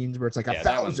machines where it's like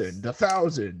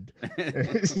 1,000.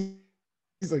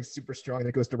 He's like super strong, and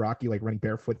it goes to Rocky like running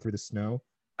barefoot through the snow.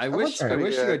 I wish you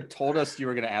had told us you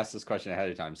were going to ask this question ahead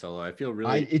of time, Solo. I feel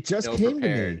really it just came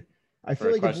to me. I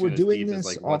feel like if we're doing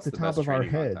this off the top of our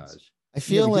heads. I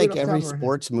feel like every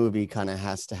sports movie kind of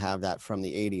has to have that from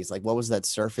the 80s. Like, what was that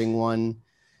surfing one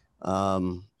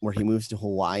where he moves to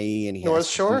Hawaii and he North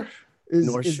Shore? Is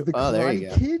the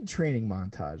Karate Kid training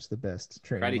montage the best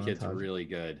training montage? Karate Kid's really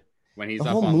good. When he's the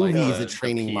up whole on movie like is a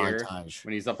training pier, montage.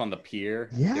 When he's up on the pier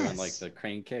doing like the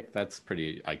crane kick, that's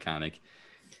pretty iconic.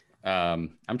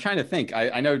 I'm trying to think.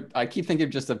 I know I keep thinking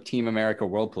just of Team America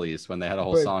World Police when they had a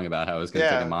whole song about how it was going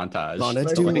to take a montage. Gonna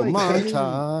do a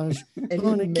montage.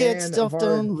 Gonna get stuff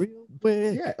done real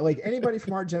quick. Yeah, like anybody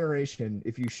from our generation,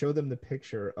 if you show them the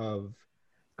picture of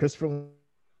Christopher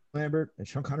Lambert and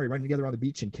Sean Connery running together on the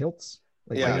beach in kilts,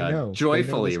 like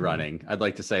joyfully running. I'd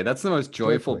like to say that's the most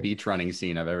joyful beach running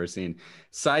scene I've ever seen.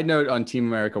 Side note on Team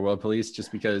America World Police,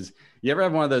 just because you ever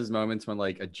have one of those moments when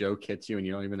like a joke hits you and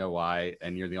you don't even know why,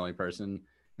 and you're the only person.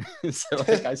 So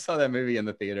like I saw that movie in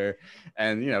the theater,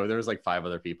 and there was like 5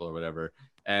 other people or whatever,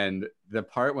 and the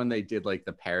part when they did like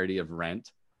the parody of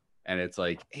Rent, and it's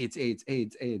like AIDS,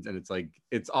 and it's like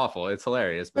it's awful, it's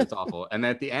hilarious, but it's awful. And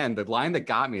at the end, the line that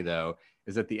got me though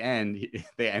is at the end,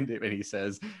 they end it and he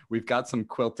says, "We've got some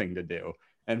quilting to do."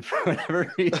 And for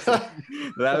whatever reason,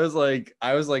 I was like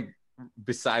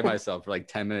beside myself for like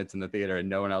 10 minutes in the theater and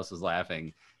no one else was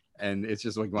laughing. And it's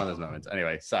just like one of those moments.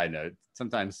 Anyway, side note,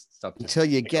 sometimes stuff. Until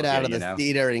you get out of the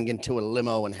theater and get into a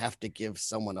limo and have to give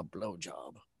someone a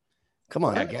blowjob. Come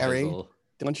on, Gary.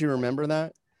 Don't you remember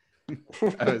that?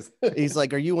 He's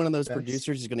like, "Are you one of those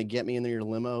producers who's going to get me in your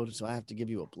limo so I have to give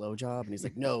you a blowjob?" And he's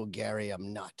like, "No, Gary,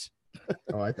 I'm not."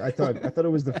 Oh, I thought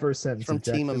it was the first sentence from of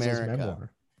Jack Team Fizzle's America.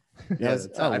 memoir.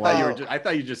 I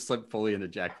thought you just slipped fully into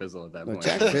Jack Fizzle at that point.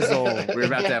 Jack Fizzle. We were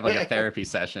about to have like a therapy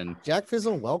session. Jack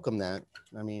Fizzle welcomed that.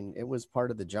 I mean, it was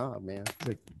part of the job, man.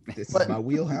 Like, this is my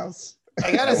wheelhouse.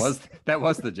 That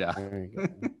was the job.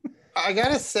 I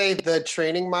gotta say the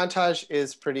training montage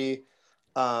is pretty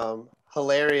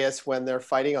hilarious when they're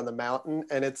fighting on the mountain,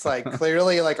 and it's like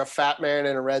clearly like a fat man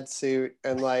in a red suit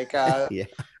and like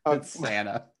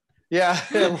Santa. Yeah,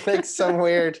 and like some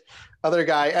weird other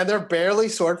guy, and they're barely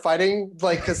sword fighting,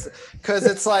 like because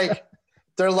it's like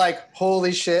they're like,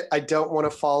 holy shit, I don't want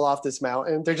to fall off this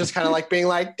mountain. They're just kind of like being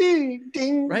like ding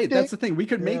ding. Right, ding. that's the thing. We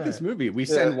could make this movie. We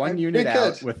send one unit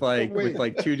out with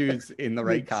like 2 dudes in the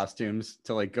right costumes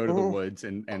to like go to the woods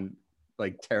and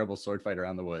like terrible sword fight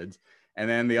around the woods, and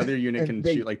then the other unit can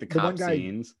shoot like the cop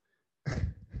scenes.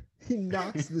 He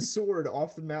knocks the sword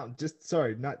off the mountain.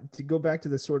 Not to go back to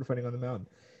the sword fighting on the mountain.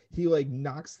 He like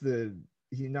knocks the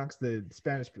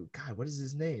Spanish people. God, what is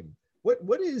his name?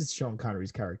 What is Sean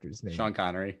Connery's character's name? Sean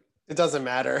Connery. It doesn't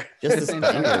matter. Just the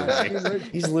Spaniard.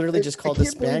 He's literally just called the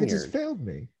Spaniard. It just failed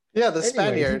me. Yeah, the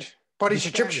Spaniard. But he's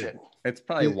Egyptian. It's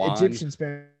probably Juan. Egyptian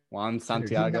Spaniard. Juan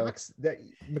Santiago.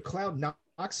 McLeod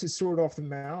knocks his sword off the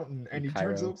mountain, and he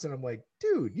turns looks, and I'm like,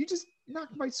 dude, you just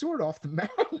knocked my sword off the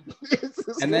mountain.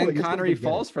 And then Connery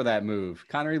falls for that move.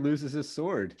 Connery loses his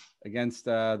sword against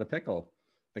the pickle.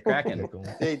 The Kraken.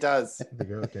 Yeah, he does. The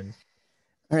Gherkin.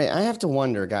 All right, I have to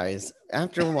wonder, guys,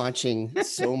 after watching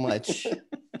so much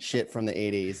shit from the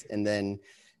 80s, and then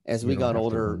as we got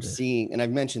older, seeing, and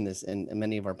I've mentioned this in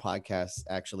many of our podcasts,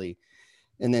 actually,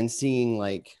 and then seeing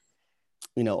like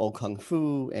old kung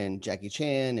fu and Jackie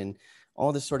Chan and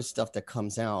all this sort of stuff that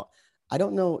comes out. I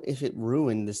don't know if it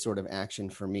ruined this sort of action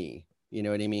for me. You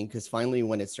know what I mean? Because finally,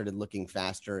 when it started looking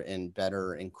faster and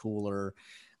better and cooler,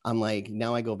 I'm like,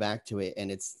 now I go back to it,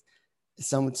 and it's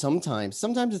sometimes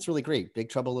it's really great. Big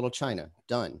Trouble Little China,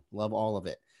 done. Love all of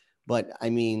it. But I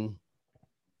mean,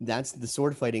 that's the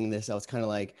sword fighting in this. I was kind of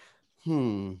like,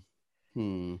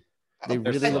 They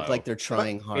really look like they're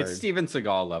trying hard. It's Steven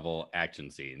Seagal level action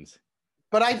scenes.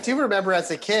 But I do remember as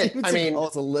a kid. Steven I mean,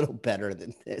 Seagal's a little better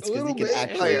than this A because he little can bit,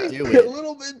 actually do a it.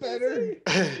 little bit better.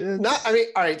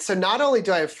 all right. So not only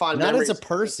do I have fond Not memories, as a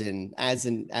person, as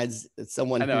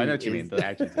someone. I know who what you is- mean. The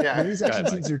action. Yeah. These Go ahead,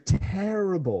 action Mike. scenes are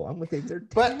terrible. I'm with you. They're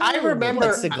But I terrible. remember-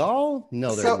 Like Seagal?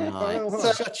 No, they're So- not.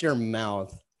 so- Shut your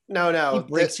mouth. no, He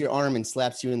breaks your arm and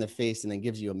slaps you in the face and then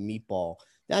gives you a meatball.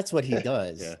 That's what he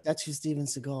does. Yeah. That's who Steven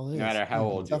Seagal is. No matter how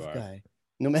old you Tough are. guy.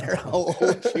 No matter how old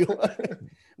you are.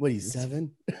 What, he's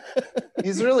 7?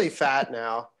 he's really fat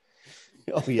now.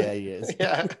 Oh, yeah, he is.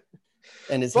 Yeah.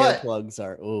 And his hair But- plugs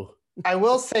are, oh. I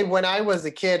will say, when I was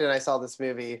a kid and I saw this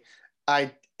movie,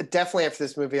 I definitely after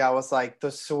this movie, I was like,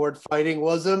 the sword fighting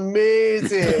was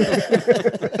amazing.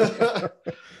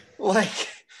 Like,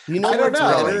 You know I don't what's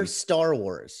know. better? Star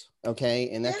Wars. Okay.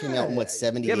 And that came out in what, Yeah.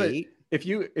 78? If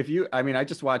you, I mean, I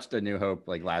just watched A New Hope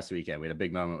like last weekend. We had a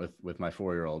big moment with my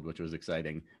 4-year-old, which was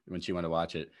exciting when she wanted to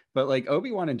watch it. But like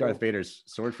Obi-Wan and Darth Vader's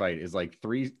sword fight is like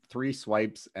three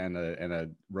swipes and a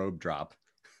robe drop.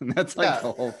 And that's like Yeah.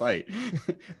 the whole fight.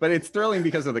 But it's thrilling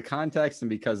because of the context and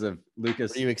because of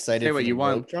Lucas. Are you excited Say for what the you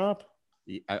want. rope drop?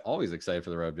 I'm always excited for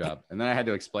the robe drop. And then I had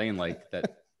to explain like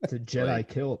that. The Jedi Like-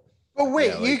 kilt. but wait,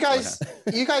 Yeah, like,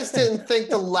 you guys didn't think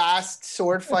the last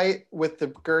sword fight with the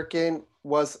Gherkin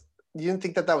you didn't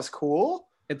think that was cool?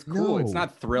 It's cool. It's No.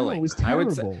 not thrilling. No, it was I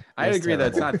would say terrible. I That's agree that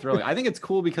it's terrible. not thrilling. I think it's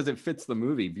cool because it fits the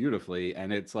movie beautifully,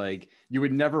 and it's like you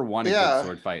would never want a Yeah. good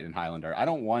sword fight in Highlander. I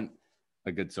don't want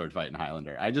a good sword fight in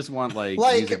Highlander. I just want like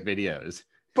Like- music videos.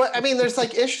 But I mean, there's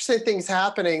like interesting things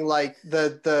happening, like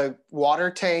the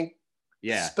water tank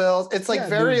Yeah, spills. It's like Yeah,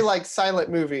 very there's- like silent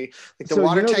movie. Like the So, you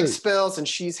water know tank the- spills and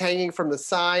she's hanging from the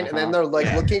sign, and then Uh-huh. they're like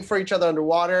Yeah. looking for each other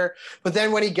underwater. But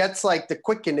then when he gets like the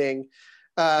quickening,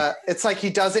 it's like he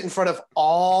does it in front of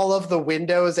all of the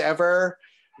windows ever.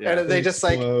 yeah. And they just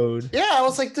like, explode. yeah, I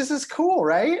was like, this is cool,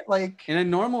 right? Like, In a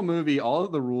normal movie, all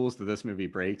of the rules that this movie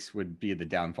breaks would be the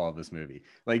downfall of this movie.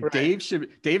 Like Right. Dave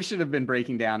should have been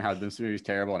breaking down how this movie is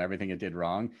terrible and everything it did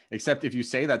wrong. Except if you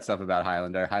say that stuff about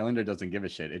Highlander doesn't give a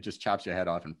shit. It just chops your head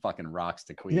off and fucking rocks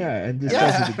to Queen. Yeah, and just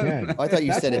Yeah. does it again. Oh, I thought you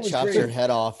That's said what it was chops great. your head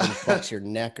off and fucks your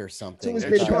neck or something. was Yeah,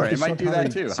 great sure, about it might do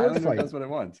that too. Sword Highlander fight. does what it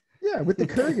wants. Yeah, with the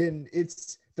Kurgan,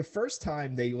 it's the first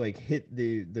time they like hit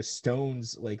the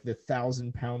stones, like the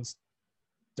 1,000-pound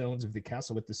stones of the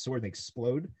castle with the sword and they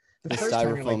explode. The The first time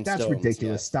you're styrofoam like, that's stones,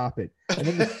 ridiculous. yes. Stop it. And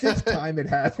then the 5th time it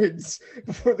happens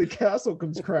before the castle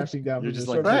comes crashing down. You're from just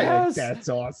the like, sword, you're yes. that's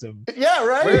awesome. yeah,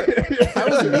 right. If I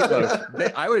was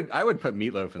Meatloaf, I would put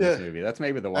Meatloaf in this Yeah. movie. That's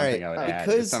maybe the one All thing I right, would add.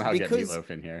 because- Is somehow get because- Meatloaf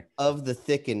in here. Of the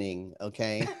thickening,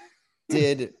 okay?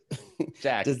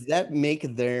 Jack. Does that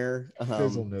make their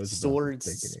Fizzle knows about the swords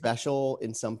thickening. special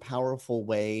in some powerful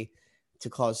way to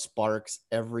cause sparks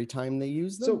every time they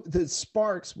use them? So the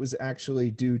sparks was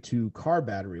actually due to car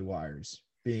battery wires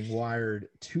being wired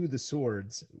to the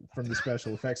swords from the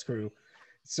special effects crew.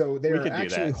 So could they're do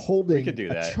actually that. holding could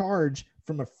do a that. charge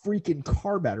from a freaking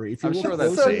car battery. If you I'm look sure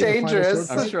that's closely so at the final dangerous.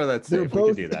 sword I'm fight, sure that's they're safe. We could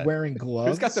both do that. wearing gloves.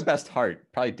 Who's got the best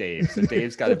heart? Probably Dave. So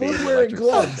Dave's got to They're be both the wearing electric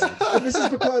gloves. side. And this is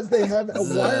because they have a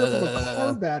wire from a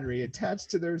car battery attached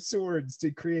to their swords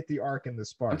to create the arc and the I'm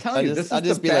spark. telling you, I'll this just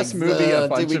is the be best like, movie a "Did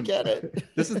bunch we of. get it?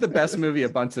 This is the best movie a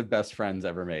bunch of best friends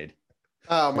ever made.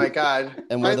 Oh my god.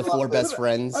 And we're I the love 4 it. best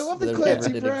friends. I love that that ever Clancy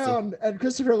did exist. Brown and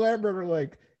Christopher Lambert are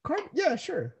like, yeah,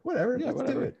 sure, whatever, Yeah, let's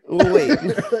whatever. do it. Oh, wait.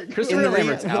 Like, Christopher the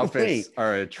Lambert's wait. outfits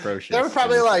are atrocious. They were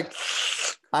probably like,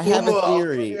 I have a Whoa.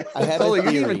 theory. I have Sully, a you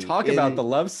theory. didn't even talk about In- the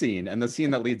love scene and the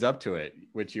scene that leads up to it,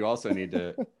 which you also need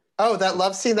to. oh, that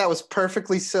love scene that was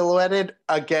perfectly silhouetted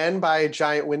again by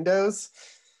giant windows.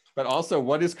 But also,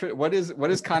 what is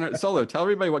Connor Solo? Tell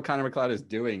everybody what Connor McLeod is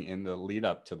doing in the lead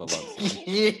up to the love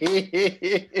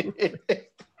scene.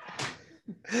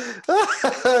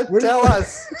 Tell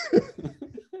us.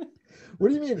 What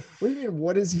do you mean? What do you mean?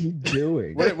 What is he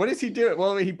doing? What does he do?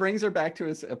 Well, he brings her back to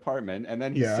his apartment, and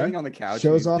then he's Yeah. sitting on the couch.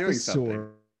 Shows and off he's doing his something.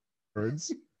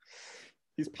 swords.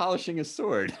 He's polishing his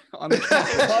sword on the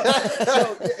couch.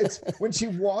 So it's when she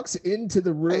walks into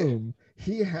the room,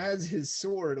 he has his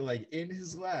sword like in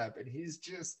his lap, and he's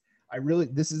just.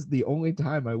 This is the only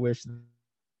time I wish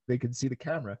they could see the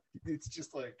camera. It's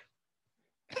just like.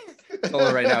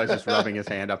 Solo right now is just rubbing his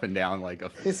hand up and down like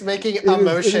a. He's making It a is the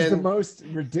motion. most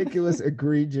ridiculous,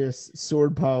 egregious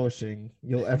sword polishing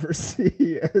you'll ever see.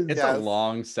 It's Yes. a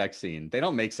long sex scene. They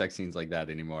don't make sex scenes like that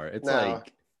anymore. It's No.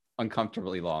 like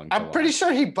uncomfortably long. to I'm pretty watch.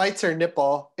 sure he bites her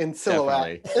nipple in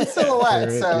silhouette. Definitely. In silhouette,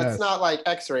 There it- so yes. it's not like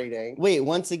X rating. Wait,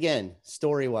 once again,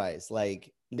 story wise,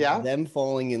 like Yeah? them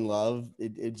falling in love,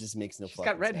 it just makes no She's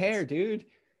fucking got red sense. hair, dude.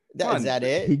 That, Come is on. that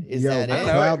it? He- Is yo, that I don't it?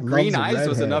 know. Cloud Green loves a eyes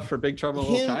was redhead. enough for Big Trouble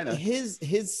in Little China. His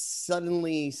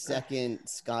suddenly second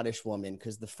Scottish woman,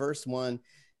 because the first one,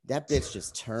 that bitch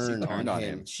just turned on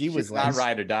him. She She's was not like,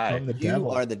 ride or die. From the "You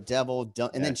devil. are the devil,"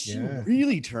 and then she Yeah.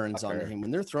 really turns Fuck on her. him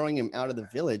when they're throwing him out of the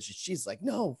village. She's like,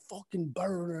 "No, fucking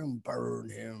burn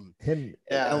him." Him.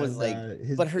 Yeah. I was and, like,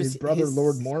 his, but his brother,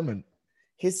 Lord Mormon.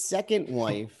 His second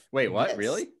wife. Wait, what? yes.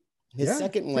 Really? His Yeah,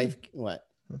 second dude. wife. What?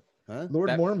 Huh? Lord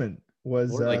That- Mormon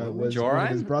was Lord- was like one of his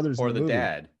Joran brothers in or the movie.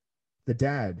 dad? The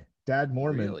dad. Dad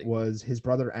Mormon Really? was his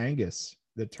brother Angus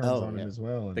that turns Oh, on yeah. him as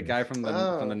well. The and- guy from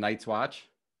Oh. the Night's Watch,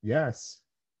 Yes.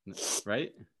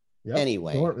 right? Yep.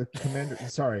 Anyway. Commander.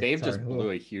 Sorry. Dave sorry, just little-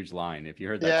 blew a huge line. If you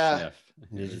heard that Yeah. sniff,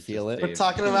 Did you was feel just it? We're Dave.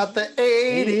 talking about the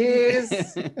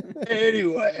 80s.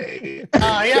 Anyway.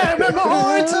 I am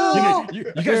immortal. You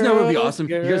guys know what would be Girls, awesome?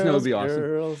 You guys know what would be awesome?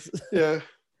 girls. Yeah.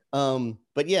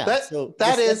 But yeah, That- so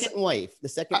that the is- second wife, the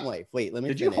second wife. Wait, let me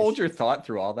Did finish. you hold your thought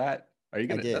through all that? Are you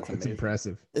gonna? did. That's It's amazing.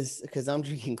 impressive. Because I'm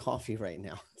drinking coffee right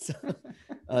now. So,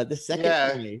 the second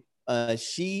Yeah.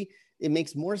 wife, it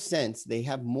makes more sense. They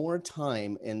have more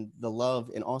time and the love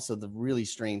and also the really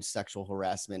strange sexual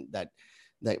harassment that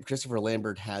Christopher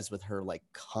Lambert has with her, like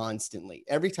constantly.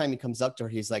 Every time he comes up to her,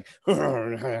 he's like, I'm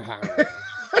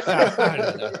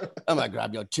gonna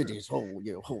grab your titties.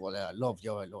 I love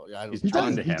you. He's He John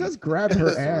does, to he him. does grab her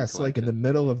Sword ass like in the collection.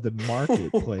 middle of the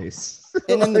marketplace.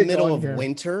 And in the Like, middle on of camera.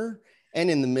 winter and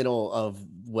in the middle of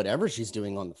whatever she's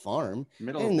doing on the farm.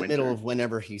 Middle And of in the middle winter. of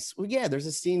whenever there's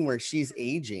a scene where she's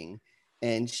aging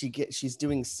and she's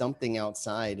doing something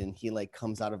outside and he like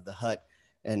comes out of the hut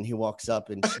and he walks up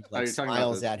and she like you're talking about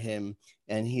smiles the- at him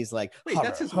and he's like, Wait,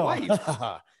 that's his wife.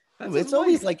 That's it's his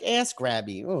always wife. like ass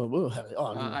grabby.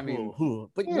 I mean,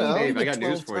 but you you know, know, Dave, I the got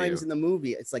news 12 for times you. in the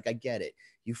movie, it's like I get it.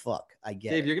 You fuck, I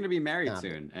get Dave, it. you're gonna be married Nah,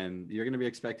 soon, and you're gonna be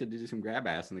expected to do some grab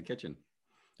ass in the kitchen.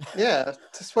 Yeah,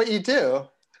 that's what you do.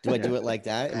 Do I do it like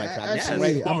that? Am I practicing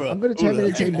Actually, right? I'm going to try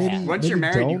to say maybe. Once maybe you're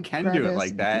married, you don't can grab do it ass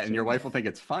like in the that, and kitchen. your wife will think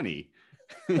it's funny.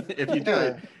 If you do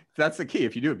it, that's the key.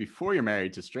 If you do it before you're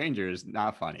married to strangers,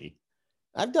 not funny.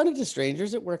 I've done it to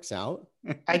strangers. It works out.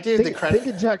 I do the Think credit.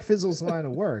 of Jack Fizzle's line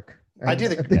of work. I do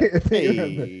the-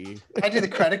 Hey. I do the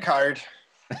credit card.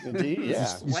 Yeah.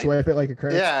 You swipe it like a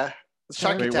credit. Yeah,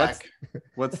 Shark Wait, Attack.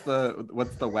 What's the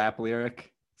WAP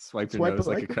lyric? Swipe your Swipe nose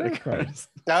it like a credit card.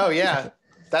 Oh yeah,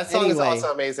 that song is Anyway, also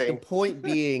The amazing. point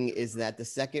being is that the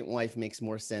second wife makes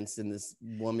more sense than this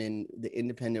woman, the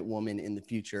independent woman in the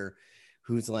future,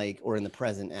 who's like, or in the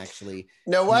present actually.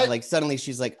 Know who's what? Like suddenly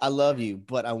she's like, I love you,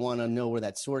 but I want to know where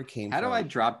that sword came How from. do I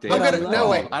drop Dave? I'm gonna- on the no, call?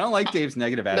 wait. I don't like Dave's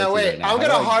negative attitude. No, wait. right now. I'm How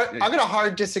gonna do I-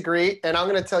 hard disagree, and I'm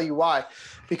gonna tell you why.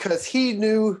 Because he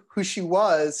knew who she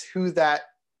was, who that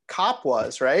cop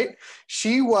was. Right?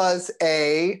 She was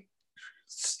a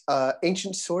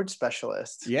ancient sword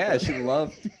specialist. Yeah, she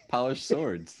loved polished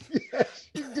swords. Yes,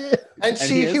 you did. and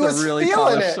And he was a really feeling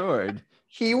polished it. sword.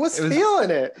 He was It was- feeling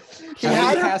it. He How did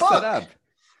had he her pass book. that up?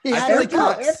 He I had feel her like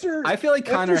books. I feel like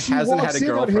Connor after she hasn't had walks a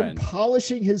in on him girlfriend.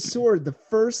 polishing his sword, the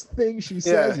first thing she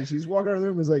says as she's walking out of the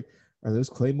room is like, "Are those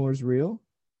claymores real?"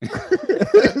 Connor,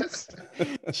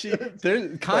 I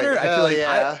feel hell like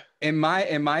yeah. in my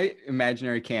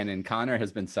imaginary canon, Connor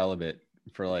has been celibate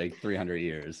for like 300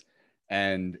 years,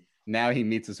 and now he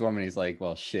meets this woman. He's like,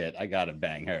 "Well, shit, I gotta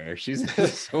bang her. She's into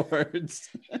swords."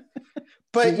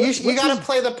 But What's you got to his-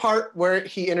 play the part where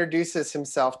he introduces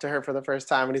himself to her for the first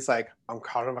time, and he's like, "I'm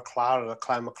Connor McLeod of the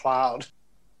Clan McLeod."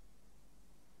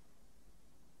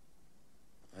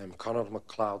 I am Conor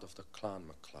MacLeod of the Clan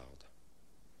MacLeod.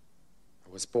 I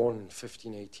was born in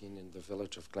 1518 in the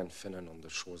village of Glenfinnan on the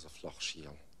shores of Loch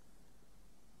Shiel.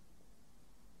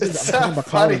 It's I'm so McLeod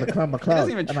funny. of the Clan McLeod,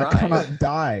 doesn't even and I try. cannot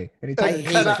die. And he I I takes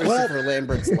hate cannot- Christopher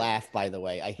Lambert's laugh, by the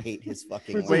way. I hate his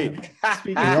fucking Wait, laugh.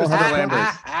 speaking We all of have Christopher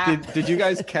a Lambert, did you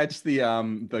guys catch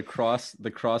the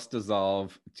cross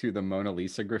dissolve to the Mona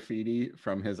Lisa graffiti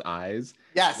from his eyes?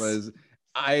 Yes.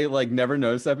 I like never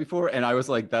noticed that before, and I was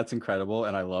like, that's incredible,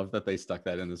 and I love that they stuck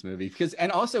that in this movie and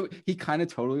also he kind of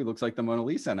totally looks like the Mona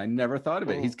Lisa, and I never thought of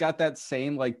it. Oh. He's got that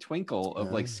same like twinkle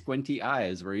of like squinty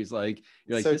eyes where he's like,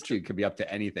 you're like, So this dude could be up to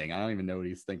anything. I don't even know what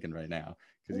he's thinking right now.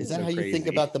 'cause Is he's that so how you think crazy.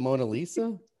 about the Mona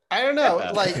Lisa? I don't know.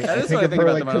 Yeah. Like that is think what I of think her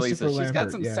about like the Mona Lisa. Christopher She's got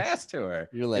Lambert, some yes. sass to her.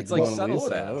 You're like, It's like Mona subtle Lisa.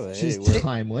 sass. Oh, She's hey, what-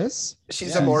 timeless. she's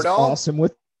She's immortal. awesome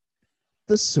with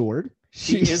the sword.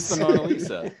 She is the Mona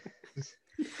Lisa.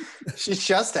 She's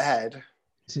just ahead.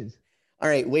 she's- All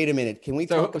right, wait a minute. Can we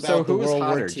So, talk about so the who's World War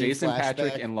hotter, II Jason flashback?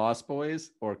 Patrick in Lost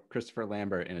Boys or Christopher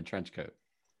Lambert in a trench coat?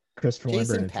 Christopher Lambert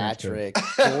Jason in a trench coat.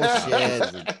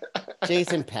 Patrick. Bullshit.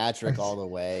 Jason Patrick all the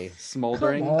way.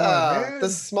 Smoldering. Come on. man. The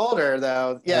smolder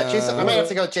though. Yeah, Jason. I might have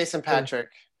to go with Jason Patrick.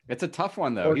 It's a tough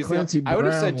one though. Or He's Clancy I would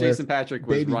have said Brown Jason with Patrick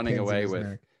was baby running pins in away his with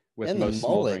neck. And the most mullet.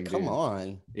 smoldering Come dudes.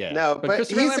 on. Yeah. No, but but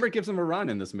Christopher he's- Lambert gives him a run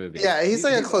in this movie. Yeah, he's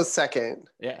like a close second.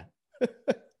 Yeah.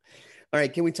 All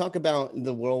right, can we talk about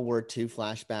the World War II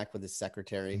flashback with his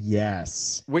secretary?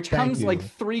 Yes. Which Thank comes you. like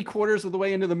 3/4 of the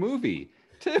way into the movie,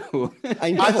 too.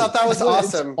 I know. I thought that was It's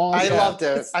awesome. I awesome. loved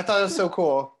it. I thought it was so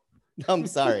cool. I'm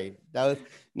sorry. That was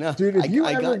no, Dude, if you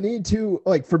ever need to,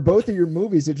 like, for both of your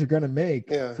movies that you're gonna make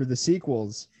Yeah. for the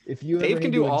sequels, if you Dave ever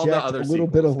can need do to all the inject other a little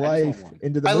bit of sequels. I just life want one.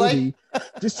 into the I like- movie,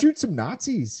 just shoot some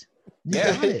Nazis. You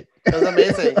Yeah. got it. It was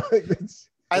amazing. It's-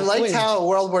 I liked Wait. how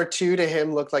World War II to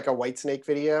him looked like a Whitesnake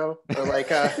video, or like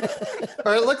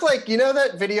or it looked like, you know,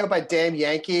 that video by Damn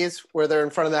Yankees where they're in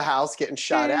front of the house getting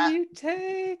shot at. You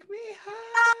take me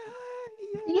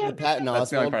high. the Patton That's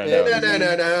the only Oswalt part I bit.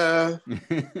 know.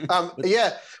 No.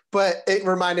 Yeah, but it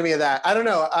reminded me of that. I don't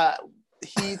know.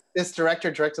 This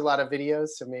director directed a lot of videos,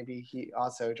 so maybe he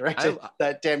also directed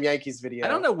that Damn Yankees video. I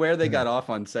don't know where they got off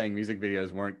on saying music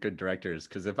videos weren't good directors,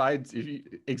 because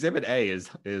Exhibit A is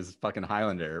fucking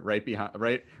Highlander right behind,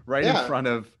 right Yeah. in front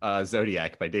of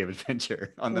Zodiac by David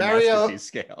Fincher on the Mario- masterpiece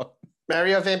scale.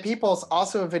 Mario Van Peebles,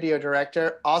 also a video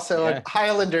director, also Yeah. a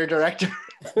Highlander director.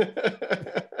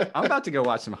 I'm about to go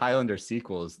watch some Highlander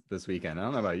sequels this weekend. I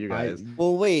don't know about you guys.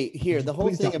 Well, wait here. The whole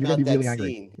Please thing don't. You're about gonna be that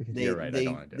really angry. scene, You're right, I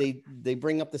don't wanna do they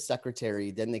bring up the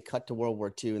secretary, then they cut to World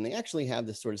War II, and they actually have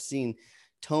this sort of scene.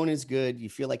 Tone is good. You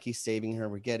feel like he's saving her.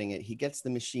 We're getting it. He gets the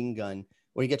machine gun,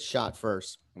 or he gets shot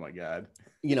first. Oh my god.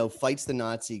 You know, fights the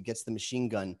Nazi, gets the machine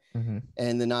gun, Mhm.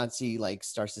 and the Nazi like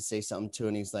starts to say something to, it,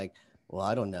 and he's like, "Well,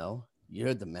 I don't know.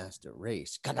 You're the master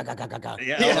race." Ga, ga, ga, ga, ga.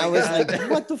 Yeah, And oh I my was God.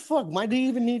 like, "What the fuck? Why do you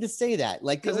even need to say that?"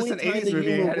 Like, the Because it's only an time 80s the movie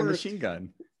and humor had a works- machine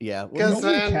gun. Yeah, well, Because You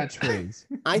need a then- catchphrase.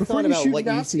 I Before thought you about shoot what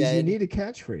you Nazis, you said. need a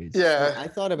catchphrase. Yeah. I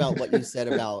thought about what you said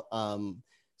about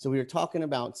so we were talking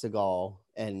about Seagal,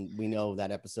 and we know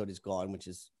that episode is gone, which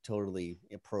is totally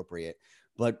appropriate.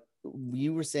 But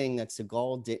you were saying that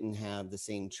Seagal didn't have the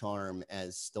same charm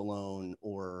as Stallone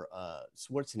or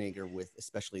Schwarzenegger with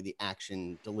especially the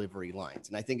action delivery lines.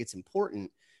 And I think it's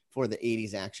important for the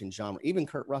 80s action genre, even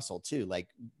Kurt Russell too. Like,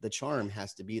 the charm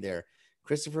has to be there.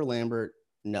 Christopher Lambert,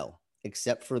 no,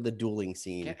 except for the dueling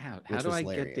scene. Get out. How which do was I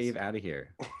get hilarious. Dave out of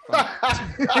here?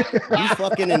 You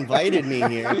fucking invited me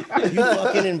here. You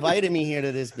fucking invited me here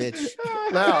to this bitch.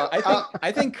 No,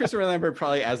 I think Christopher Lambert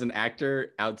probably as an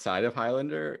actor outside of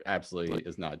Highlander absolutely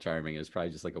is not charming. It's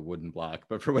probably just like a wooden block.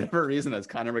 But for whatever reason, as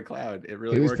Connor McLeod, it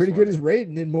really He was works pretty for good him. as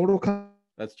Raiden in Mortal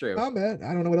That's true. Kombat.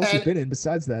 I don't know what else he's And- been in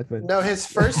besides that, but no, his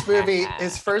first movie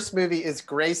is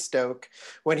Greystoke,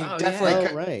 when he Oh, definitely yeah.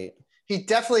 Oh, right. he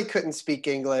definitely couldn't speak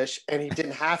English, and he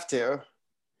didn't have to.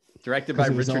 Directed by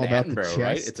 'Cause it was Richard all about the Attenborough,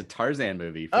 right? chest. It's a Tarzan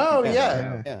movie. for Oh, people.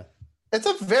 yeah. Yeah, It's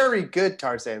a very good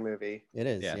Tarzan movie, it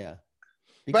is. Yeah. Yeah.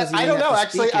 but he I didn't don't know. have to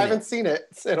Actually, speak in I haven't it. seen it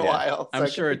in a Yeah. while. so I'm it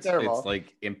could sure be it's terrible.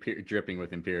 like dripping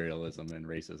with imperialism and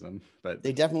racism, but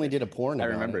They definitely did a porn. I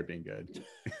about remember it. it being good.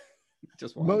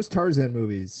 Just one. most Tarzan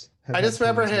movies. have I had just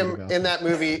remember films made him about in them. that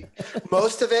movie.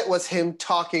 Most of it was him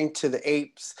talking to the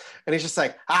apes, and he's just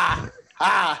like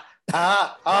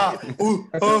ooh,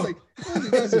 I feel oh. like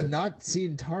you guys have not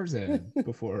seen Tarzan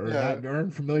before, or Yeah. not,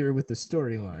 aren't familiar with the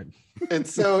storyline. And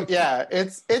so yeah,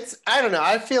 it's I don't know.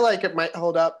 I feel like it might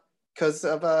hold up because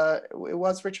of it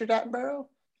was Richard Attenborough.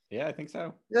 Yeah, I think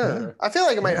so. Yeah, Sure. I feel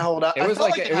like it might hold up. It I was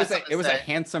felt like it it had was something it was to a say.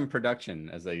 handsome production,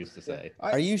 as they used to say.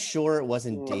 Are you sure it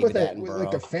wasn't With David with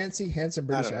like a Attenborough? fancy, handsome I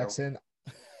British don't know. accent,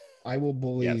 I will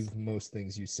believe most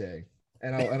things you say,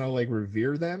 and I'll like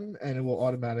revere them, and it will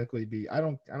automatically be. I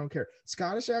don't care.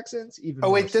 Scottish accents, even. Oh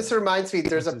more wait, this so. reminds me.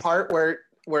 There's a This is- part where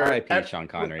R.I.P. Sean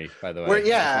Connery, by the way. where I just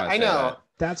yeah, wanna I say know. that.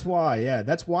 That's why. Yeah,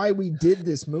 that's why we did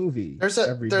this movie. There's a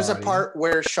everybody. part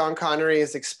where Sean Connery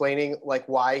is explaining like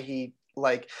why he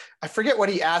like I forget what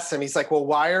he asked him. He's like, "Well,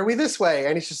 why are we this way?"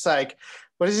 And he's just like,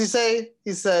 "What does he say?"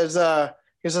 He says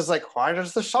like, "Why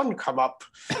does the sun come up?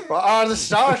 Well, are the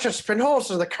stars just pinholes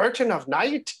in the curtain of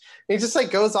night?" And he just like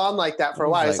goes on like that for a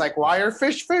while. He's like, "Why are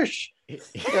fish fish?"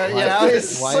 Yeah, you know,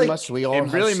 it's Why like, must we all It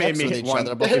have really made sex me with each want.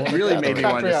 other before It really we made me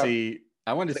gather? want to DiCaprio. see.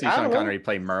 I wanted to see I Sean don't know. Connery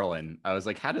play Merlin. I was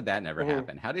like, how did that never Mhm.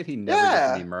 happen? How did he never Yeah.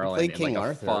 get to be Merlin played in King like a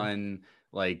Arthur. fun,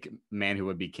 like Man Who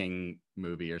Would Be King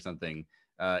movie or something.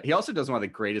 He also does one of the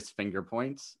greatest finger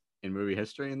points in movie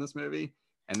history in this movie,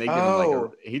 and they give him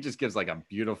like he just gives like a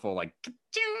beautiful like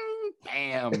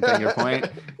bam finger point.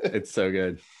 It's so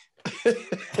good.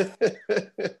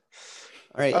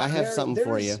 All right, I have something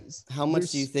for you. How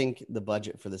much do you think the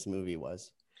budget for this movie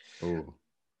was? Ooh.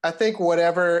 I think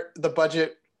whatever the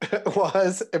budget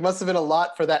was, it must have been a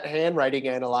lot for that handwriting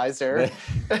analyzer.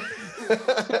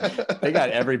 They got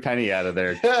every penny out of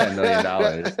their $10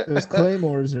 million. Those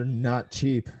claymores are not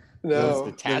cheap. No,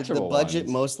 detachable the budget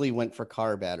ones. mostly went for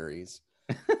car batteries.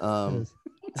 How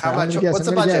much? What's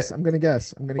the budget? I'm gonna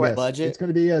guess. Budget? It's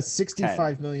gonna be a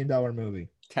 $65 million movie.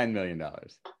 $10 million.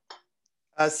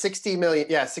 60 million.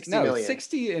 Yeah, 60 million.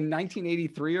 60 in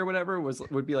 1983 or whatever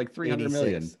would be like 300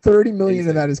 million. 30 million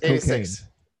of that is cocaine. 86.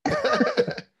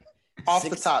 Off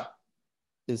the top.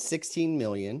 It was 16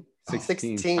 million.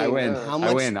 16. I win.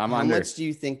 I win. I'm under. How much do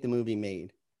you think the movie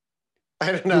made?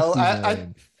 I don't know. I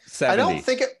don't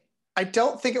think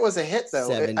it was a hit though.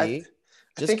 70.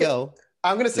 Just go.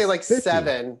 I'm gonna say like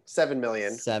 50. 7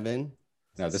 million. 7.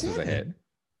 No, this was a hit.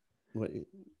 What?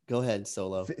 Go ahead,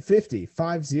 Solo. 50.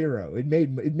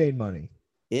 It made money.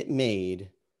 It made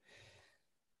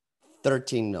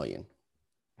 13 million.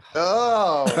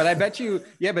 Oh, But I bet you,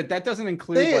 yeah, but that doesn't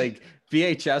include like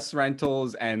VHS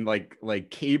rentals and like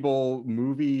cable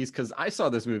movies, because I saw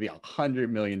this movie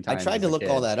 100 million times. I tried to look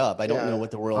all that up. I don't know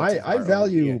what the world. I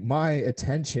value my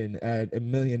attention at $1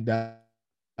 million a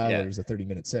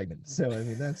 30-minute segment. So I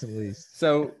mean that's at least.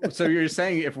 So you're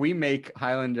saying if we make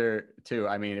Highlander 2,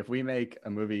 I mean if we make a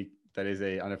movie that is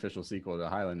a unofficial sequel to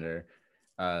Highlander,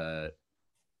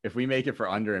 if we make it for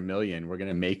under $1 million, we're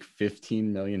gonna make $15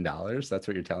 million. That's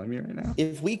what you're telling me right now.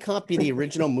 If we copy the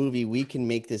original movie, we can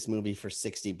make this movie for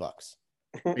 $60.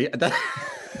 Yeah,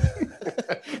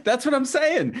 that's what I'm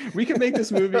saying. We could make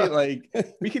this movie like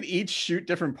we could each shoot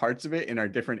different parts of it in our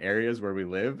different areas where we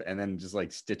live, and then just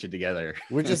like stitch it together.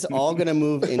 We're just all gonna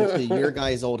move into your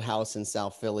guys' old house in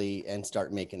South Philly and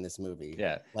start making this movie.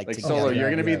 Yeah, like together. Solo, you're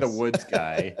gonna be the woods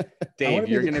guy. Dave,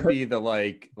 you're gonna be the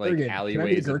like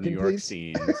alleyways of New York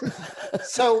scenes.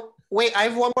 So wait, I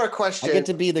have one more question. I get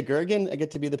to be the Gherkin. I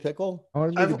get to be the pickle. I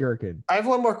want to be the gherkin. I have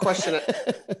one more question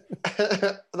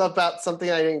about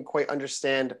something I didn't quite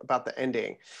understand about the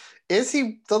ending. Is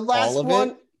he the last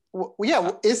one?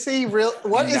 Yeah. Is he real?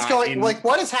 What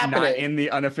is happening? Not in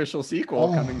the unofficial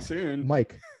sequel coming soon.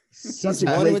 Mike, he's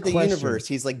one with the universe.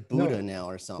 He's like Buddha now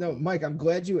or something. No, Mike, I'm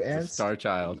glad you It's a asked. Star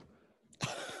Child.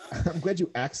 I'm glad you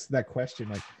asked that question.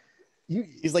 Like,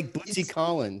 he's like Bootsy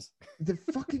Collins. The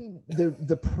fucking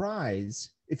the prize.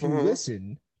 If you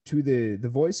listen to the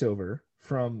voiceover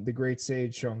from the great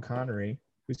sage Sean Connery,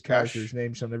 whose character's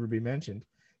name shall never be mentioned,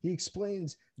 he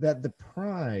explains that the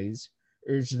prize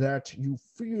is that you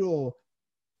feel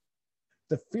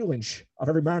the feelings of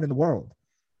every man in the world,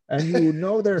 and you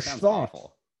know their thoughts,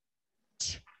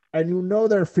 and you know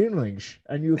their feelings,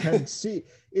 and you can see.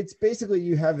 It's basically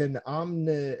you have an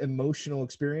emotional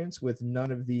experience with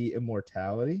none of the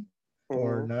immortality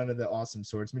or none of the awesome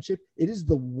swordsmanship. It is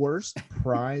the worst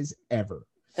prize ever.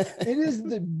 It is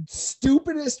the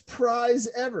stupidest prize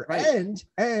ever, right.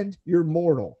 and you're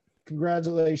mortal.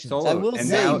 Congratulations. Solo. I will and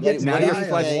say,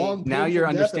 now you're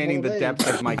understanding the depth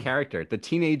of my character. The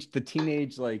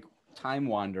teenage like time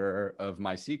wanderer of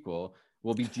my sequel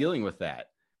will be dealing with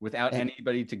that without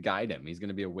anybody to guide him. He's going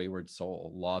to be a wayward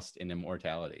soul lost in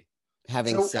immortality,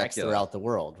 having sex throughout the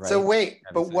world, right? So wait,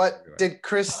 but what did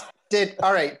Connor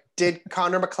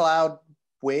McLeod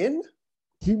win?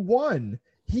 He won.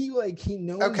 He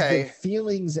knows the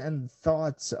feelings and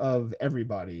thoughts of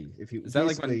everybody. Is that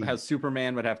like how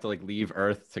Superman would have to like leave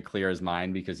Earth to clear his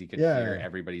mind because he could hear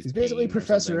everybody's? He's basically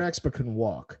Professor X but can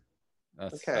walk.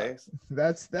 That's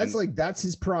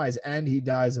his prize, and he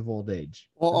dies of old age.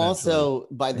 Well, also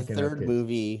by the third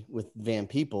movie with Van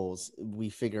Peebles, we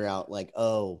figure out like,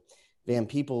 oh, Van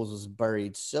Peebles was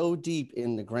buried so deep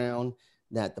in the ground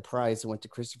that the prize went to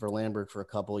Christopher Lambert for a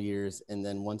couple of years, and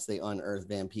then once they unearthed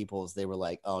Van Peebles, they were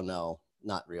like, "Oh no,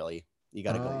 not really. You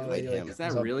got to go fight him." Is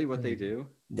that really what they do?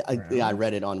 I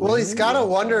read it on. Well, he's got to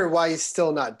wonder why he's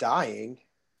still not dying.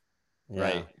 Yeah.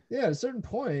 Right. Yeah, at a certain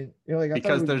point, like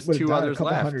because there's two others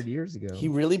left. 100 years ago. He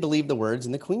really believed the words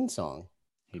in the Queen song.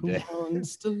 He did.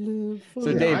 To live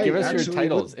so Dave, give us your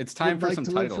titles. It's time for some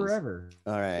titles. Forever.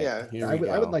 All right. Yeah.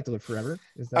 I would like to live forever.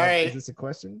 Is this a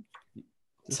question?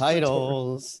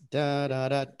 Titles. Da da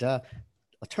da da.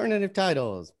 Alternative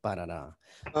titles. Ba da da.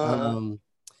 All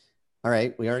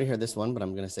right, we already heard this one, but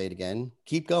I'm gonna say it again.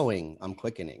 Keep going. I'm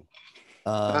quickening.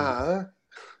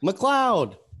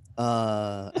 McLeod.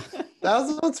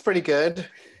 That one's pretty good.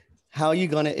 How are you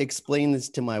gonna explain this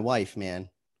to my wife, man?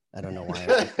 I don't know why. I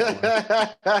picked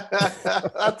that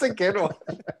one. That's a good one.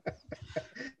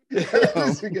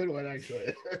 That's a good one,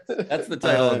 actually. That's the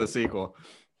title of the sequel.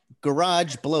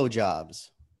 Garage blowjobs.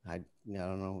 I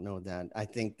don't know that. I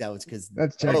think that was because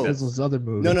That's Jack Bizzle's other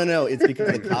movie. No. It's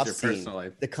because the cop Your scene. personal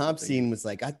life. The cop scene was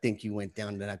like, I think you went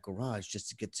down to that garage just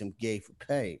to get some gay for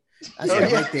pay. That's what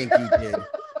I think you did.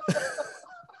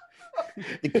 I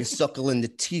think you're suckling the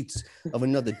teats of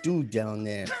another dude down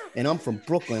there. And I'm from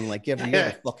Brooklyn, like every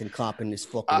other fucking cop in this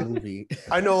fucking movie.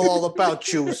 I know all about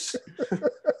juice.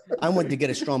 I went to get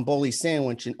a Stromboli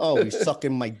sandwich and he's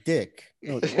sucking my dick.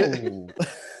 Oh.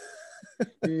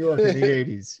 New York in the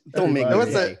 80s. Don't make It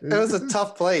me was a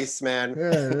tough place, man. Yeah,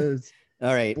 it is.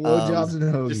 All right. Blowjobs and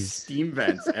hoagies. Just steam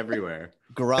vents everywhere.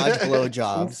 Garage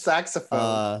blowjobs.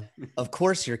 Saxophone. Of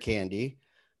course, you're Candy.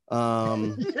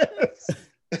 Yes.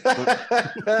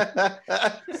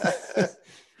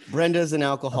 Brenda's an Of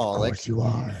alcoholic. course you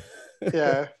are.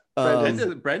 Yeah.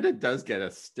 Brenda does get a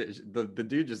stitch. The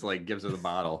dude just like gives her the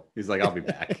bottle. He's like, "I'll be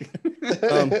back."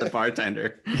 The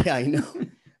bartender. Yeah, I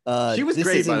know. She was this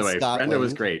great, is by in the way. Scotland. Brenda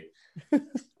was great.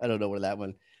 I don't know where that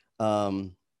one.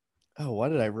 Why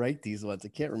did I write these ones? I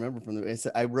can't remember from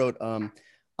the. I wrote,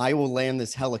 "I will land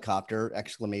this helicopter!"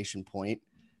 Exclamation point.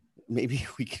 Maybe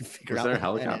we can figure out. Was there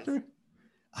a what that helicopter? is.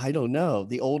 I don't know.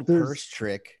 The old There's- purse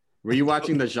trick. Were you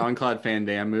watching the Jean-Claude Van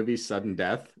Damme movie Sudden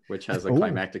Death, which has a Oh.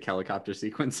 climactic helicopter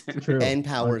sequence in it? True. And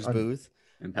Powers On- Booth.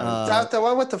 And, Is that the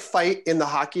one with the fight in the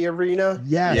hockey arena?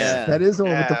 Yes, Yeah. that is the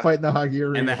one with the Yeah. fight in the hockey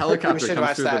arena. and the helicopter should comes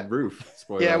watch through that. the roof.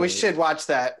 Spoiler Yeah, we alert. should watch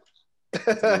that.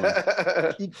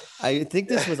 I think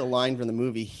this was a line from the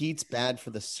movie. Heat's bad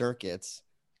for the circuits.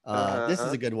 This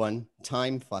is a good one.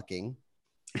 Time fucking.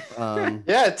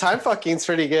 Yeah, Time Fucking's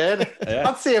pretty good. Yeah.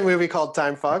 I'll see a movie called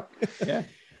Time Fuck. Yeah.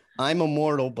 I'm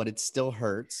immortal, but it still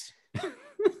hurts.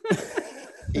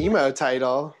 Emo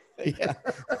title. Yeah.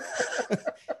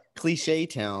 Cliche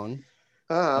Town.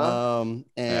 Uh-huh.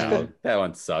 And That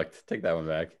one sucked. Take that one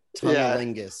back. Yeah.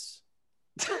 Tunnelingus.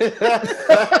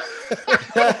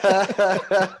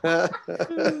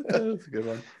 That's a good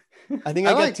one. I think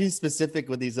I I got like- too specific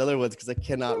with these other ones because I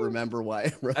cannot remember why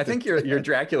I wrote I think them. your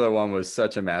Dracula one was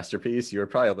such a masterpiece. You were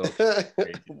probably a little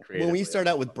When we start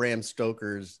out with Bram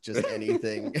Stoker's just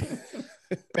anything.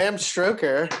 Bam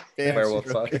Stroker. Bram Werewolf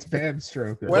Stoker. fuck. It's Bam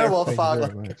Stroker. Werewolf Thank you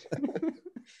fuck. very much.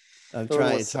 I'm Oh,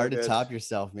 trying. it's It's so hard good. to top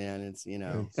yourself, man. It's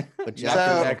but So-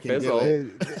 Jack can do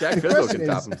it. Jack The Bizzle question can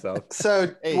top is- himself.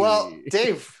 So, Hey. well,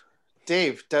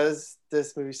 Dave, does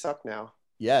this movie suck now?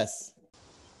 Yes.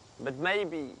 But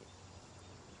maybe,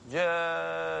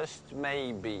 just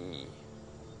maybe,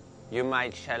 you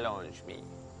might challenge me.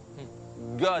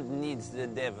 God needs the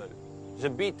devil. The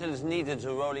Beatles needed the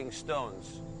Rolling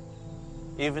Stones.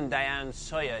 Even Diane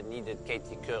Sawyer needed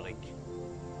Katie Couric.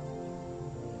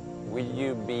 Will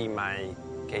you be my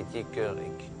Katie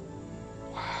Couric?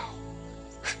 Wow.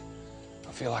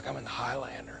 I feel like I'm in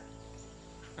Highlander.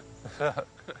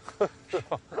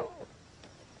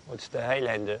 What's the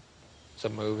Highlander? It's a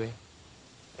movie.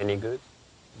 Any good?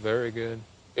 Very good.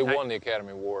 It won the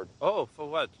Academy Award Oh, for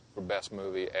what? for best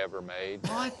movie ever made.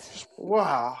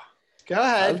 Wow. Go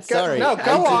ahead. I'm sorry. No, I go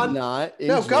did on. not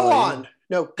No, go enjoy- on.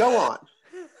 No, go on.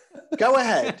 Go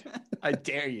ahead. I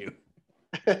dare you.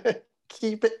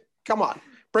 Keep it. Come on.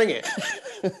 Bring it.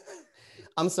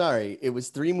 I'm sorry. It was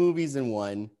 3 movies in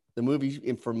one. The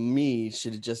movie for me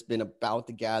should have just been about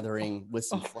the gathering with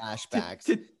some flashbacks.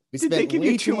 Did We they spent give way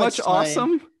you too much time-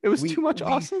 awesome? It was we- too much we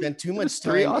awesome. Spent too It much was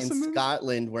 3 time awesome in movies?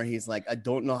 Scotland where he's like, I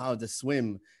don't know how to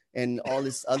swim and all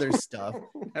this other stuff.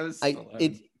 That was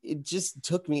It just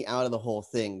took me out of the whole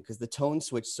thing because the tone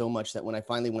switched so much that when I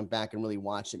finally went back and really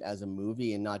watched it as a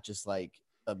movie and not just like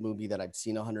a movie that I'd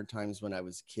seen 100 times when I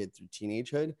was a kid through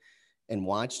teenagehood and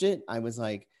watched it, I was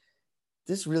like,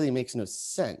 this really makes no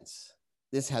sense.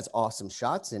 This has awesome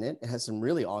shots in it. It has some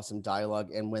really awesome dialogue.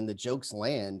 And when the jokes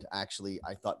land, actually,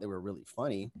 I thought they were really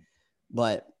funny.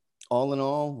 But all in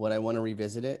all, would I want to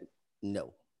revisit it?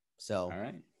 No. So all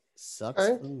right. sucks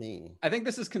All right. for me. I think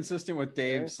this is consistent with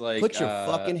Dave's like. Put your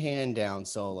fucking hand down,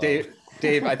 Solo.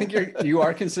 Dave, I think you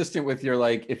are consistent with your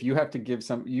like. If you have to give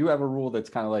you have a rule that's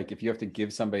kind of like if you have to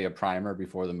give somebody a primer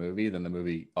before the movie, then the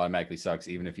movie automatically sucks,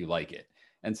 even if you like it.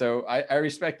 And so I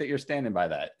respect that you're standing by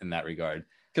that in that regard.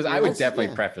 Because I would Yes, definitely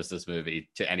yeah. preface this movie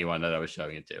to anyone that I was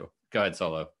showing it to. Go ahead,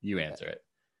 Solo. You answer it.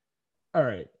 All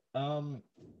right.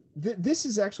 This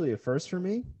is actually a first for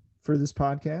me for this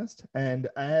podcast, and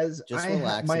as Just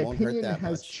relax, my it won't hurt opinion that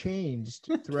has much. changed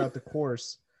throughout the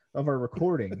course of our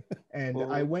recording, and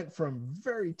I went from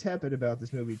very tepid about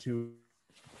this movie to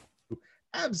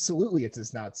absolutely it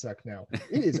does not suck now.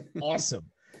 It is awesome.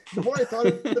 the more I thought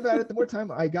about it, the more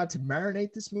time I got to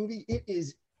marinate this movie. It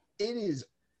is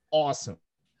awesome.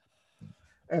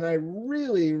 And I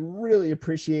really, really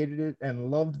appreciated it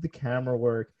and loved the camera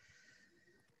work.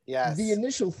 Yes. The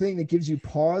initial thing that gives you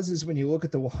pause is when you look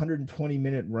at the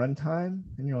 120-minute runtime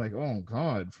and you're like, oh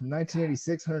God, from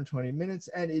 1986, 120 minutes.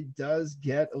 And it does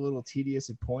get a little tedious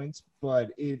at points,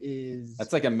 but it is.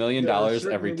 That's like $1 million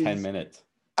every 10 minutes.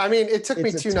 I mean, it took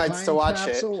me 2 nights to watch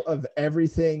it. Of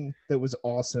everything that was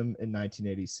awesome in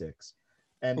 1986.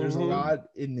 And there's a lot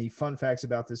in the fun facts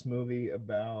about this movie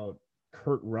about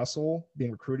Kurt Russell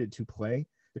being recruited to play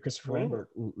the Christopher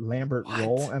Lambert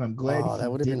role, and I'm glad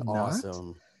that would have been not,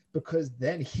 awesome. because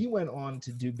then he went on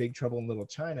to do Big Trouble in Little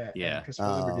China. Yeah, and Christopher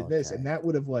Lambert did this, and that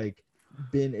would have like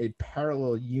been a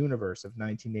parallel universe of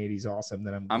 1980s awesome.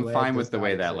 That I'm fine with the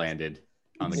way that landed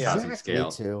on the cosmic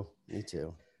scale. Me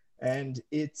too. And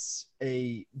it's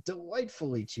a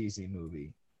delightfully cheesy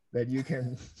movie that you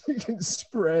can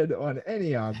spread on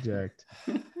any object.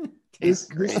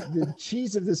 The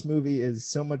cheese of this movie is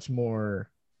so much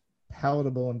more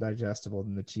palatable and digestible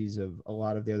than the cheese of a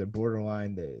lot of the other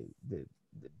borderline, the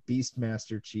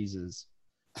Beastmaster cheeses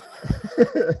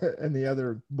and the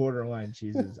other borderline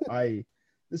cheeses.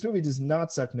 This movie does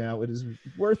not suck now. It is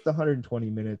worth the 120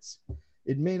 minutes.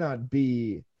 It may not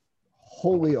be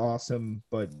wholly awesome,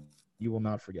 but you will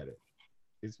not forget it.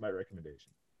 It's my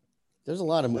recommendation. There's a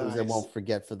lot of movies I won't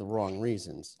forget for the wrong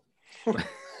reasons.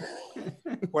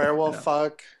 Werewolf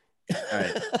fuck. All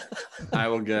right, I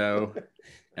will go.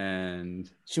 And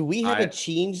should we have a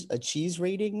cheese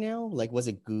rating now? Like, was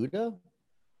it Gouda?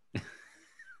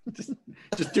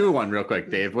 just do one real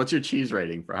quick, Dave. What's your cheese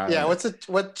rating for Highlander? Yeah,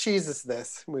 what cheese is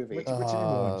this movie? What's your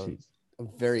number one cheese? A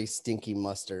very stinky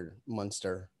Munster.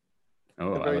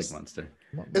 Oh, I like Munster.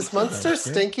 Is Munster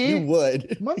stinky? You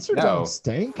would. Munster don't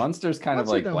stink. Munster's kind of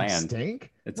like bland.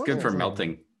 Stink. It's good for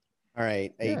melting. All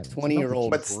right, a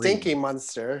 20-year-old. But stinky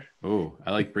Munster. Oh,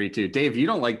 I like brie too. Dave, you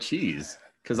don't like cheese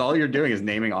because all you're doing is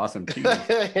naming awesome cheese.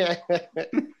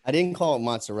 I didn't call it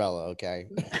mozzarella, okay?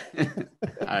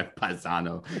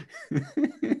 Paisano.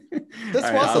 This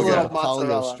was a little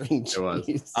mozzarella. It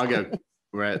was. I'll go.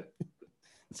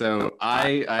 So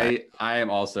I'm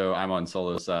on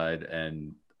Solo's side,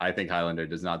 and I think Highlander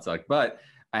does not suck. But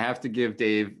I have to give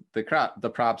Dave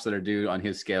the props that are due on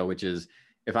his scale, which is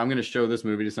if I'm going to show this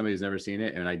movie to somebody who's never seen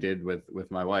it, and I did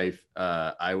with my wife,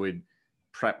 I would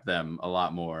prep them a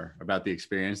lot more about the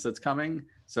experience that's coming,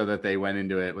 so that they went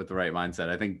into it with the right mindset.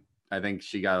 I think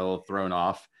she got a little thrown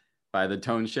off by the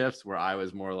tone shifts, where I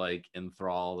was more like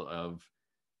enthralled of,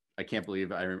 I can't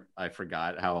believe I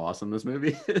forgot how awesome this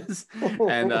movie is.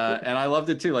 and I loved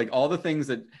it too. Like all the things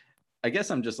that I guess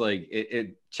I'm just like,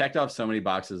 it checked off so many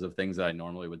boxes of things that I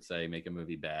normally would say make a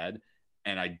movie bad.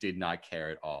 And I did not care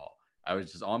at all. I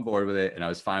was just on board with it and I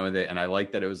was fine with it. And I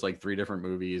liked that it was like 3 different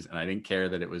movies, and I didn't care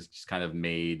that it was just kind of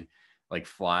made like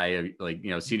seat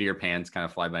of your pants kind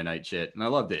of fly by night shit. And I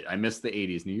loved it. I missed the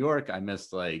 80s New York. I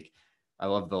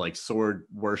love the like sword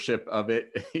worship of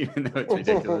it, even though it's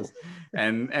ridiculous.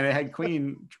 and it had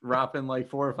Queen dropping like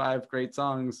 4 or 5 great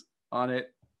songs on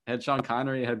it. It had Sean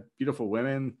Connery, it had beautiful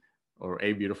women, or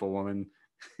a beautiful woman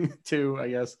too, I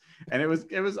guess. And it was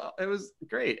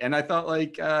great. And I thought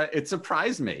like it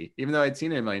surprised me, even though I'd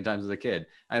seen it a million times as a kid.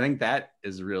 I think that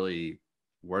is really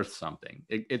worth something.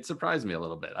 It surprised me a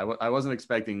little bit. I wasn't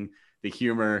expecting the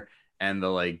humor and the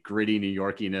like gritty New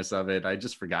Yorkiness of it. I'd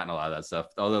just forgotten a lot of that stuff.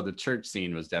 Although the church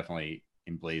scene was definitely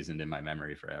emblazoned in my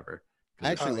memory forever.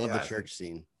 I actually love the church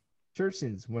scene. Church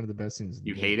scene is one of the best scenes.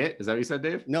 You hate it? Is that what you said,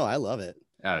 Dave? No, I love it.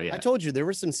 Oh yeah. I told you there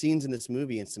were some scenes in this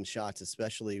movie and some shots,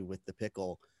 especially with the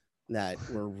pickle, that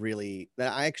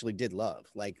I actually did love.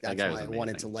 Like that's why I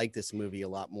wanted to like this movie a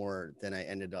lot more than I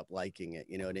ended up liking it.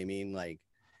 You know what I mean? Like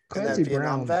Clancy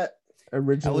Brown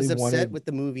originally I was upset with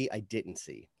the movie I didn't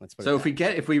see. Let's put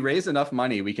it if we raise enough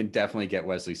money, we can definitely get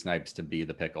Wesley Snipes to be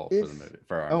the pickle for the movie.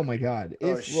 Oh my god!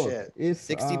 If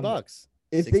 $60,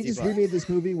 if they just remade this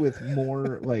movie with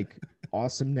more like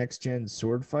awesome next gen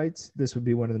sword fights, this would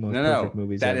be one of the most perfect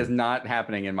movies. That ever. is not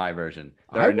happening in my version.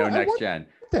 There are no next gen.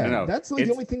 No, that's like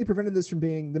the only thing that prevented this from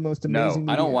being the most amazing.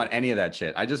 No, I don't want any of that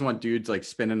shit. I just want dudes like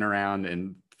spinning around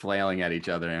and flailing at each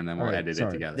other, and then we'll edit it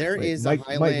together. There is Mike,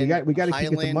 we got to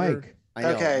keep the mic. I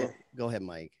know. Okay, go ahead,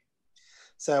 Mike.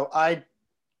 So I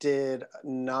did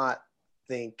not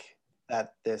think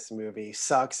that this movie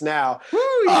sucks. Now, Woo,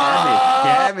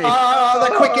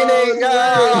 the quickening!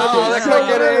 The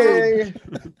quickening!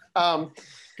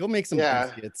 Go make some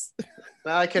biscuits.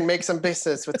 Now I can make some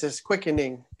business with this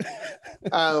quickening.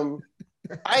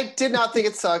 I did not think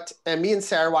it sucked, and me and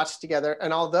Sarah watched it together.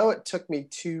 And although it took me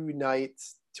 2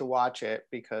 nights to watch it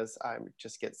because I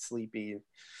just get sleepy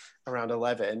around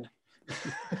 11.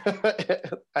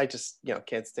 I just,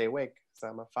 can't stay awake because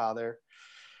I'm a father.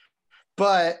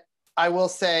 But I will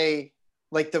say,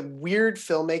 like, the weird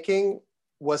filmmaking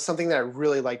was something that I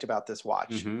really liked about this watch.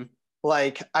 Mm-hmm.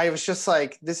 Like, I was just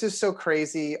like, this is so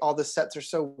crazy. All the sets are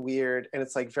so weird. And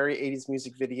it's like very 80s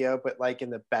music video, but like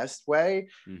in the best way.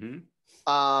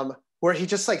 Mm-hmm. Where he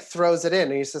just like throws it in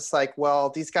and he's just like, well,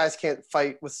 these guys can't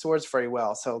fight with swords very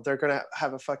well. So they're going to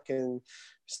have a fucking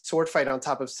sword fight on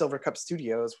top of Silver Cup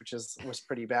Studios, which was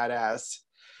pretty badass.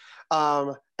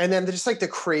 And then just like the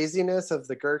craziness of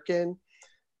the Gherkin.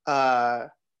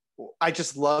 I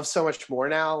just love so much more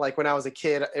now. Like when I was a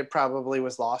kid, it probably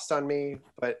was lost on me,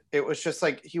 but it was just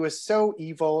like, he was so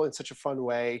evil in such a fun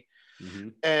way.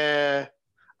 Mm-hmm.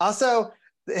 Also,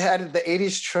 it had the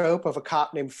 80s trope of a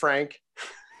cop named Frank.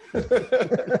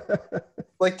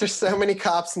 Like there's so many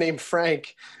cops named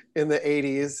Frank in the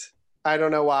 80s. I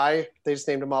don't know why they just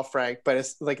named them all Frank, but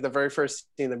it's like the very first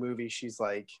scene in the movie. She's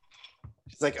like,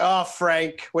 oh,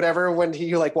 Frank, whatever. When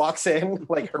he like walks in,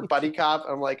 like her buddy cop,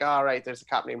 I'm like, all right, there's a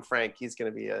cop named Frank. He's going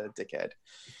to be a dickhead.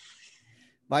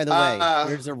 By the way,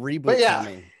 there's a reboot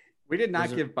coming. We did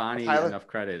not give Bonnie enough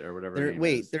credit or whatever.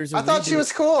 I thought she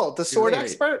was cool. The sword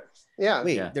expert.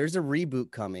 Yeah. There's a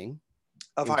reboot coming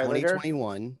of in Highlander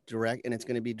 2021 and it's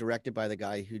going to be directed by the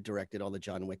guy who directed all the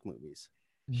John Wick movies.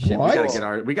 Shit,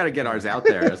 we gotta get ours out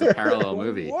there as a parallel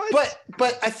movie.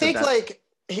 But I think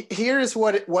here's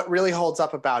what really holds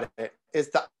up about it is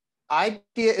the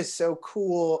idea is so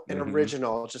cool and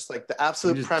original, just like the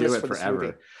absolute premise for this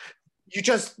movie. You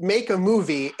just make a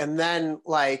movie and then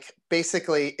like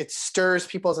basically it stirs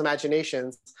people's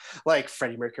imaginations, like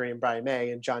Freddie Mercury and Brian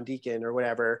May and John Deacon or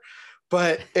whatever.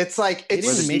 But it's like it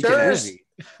stirs.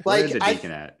 Like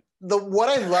what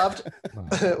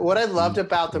I loved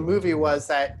about the movie was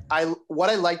that what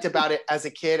I liked about it as a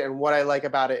kid and what I like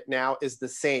about it now is the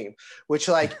same, which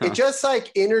like it just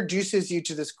like introduces you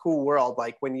to this cool world,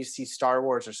 like when you see Star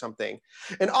Wars or something.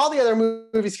 And all the other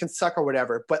movies can suck or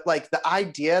whatever, but like the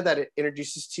idea that it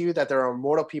introduces to you that there are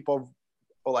immortal people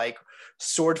like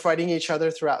sword fighting each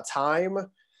other throughout time,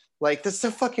 like that's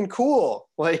so fucking cool.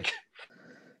 Like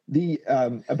the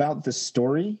about the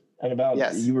story and about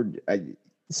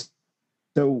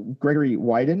so Gregory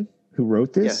Wyden, who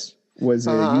wrote this, was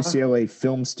a UCLA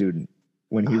film student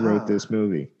when he wrote this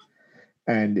movie.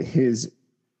 And his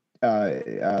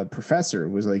professor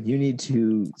was like, you need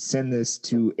to send this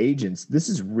to agents. This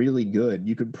is really good.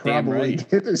 You could probably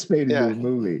get this made into a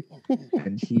movie.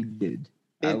 And he did.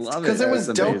 I love it. Because it was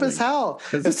dope as hell.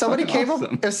 If somebody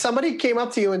came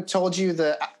up to you and told you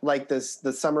the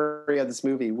summary of this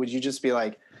movie, would you just be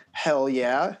like, hell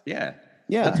yeah? Yeah.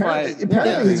 Yeah, that's why.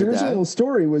 Apparently, his original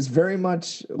story was very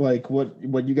much like what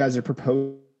you guys are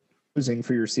proposing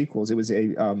for your sequels. It was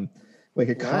a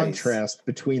contrast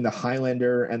between the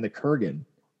Highlander and the Kurgan.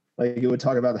 Like it would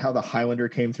talk about how the Highlander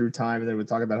came through time, and then it would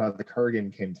talk about how the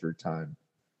Kurgan came through time.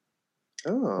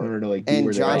 Oh, in order to like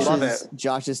and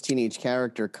Josh's teenage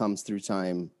character comes through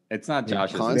time. It's not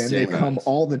Josh's. And they come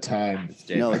all the time.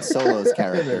 No, it's Solo's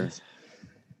character.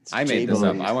 I made this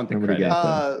up. I want the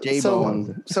credit.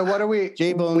 J-Bone. So what are we?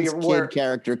 J-Bone's kid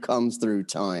character comes through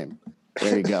time.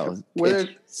 There you go.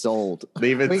 Sold.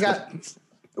 Leave it. We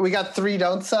got 3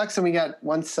 don't sucks and we got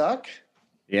 1 suck.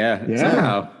 Yeah.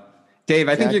 Somehow. Dave,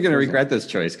 I think you're going to regret this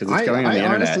choice because it's going on the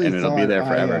internet and it'll be there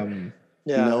forever.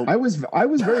 Nope. I was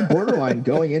very borderline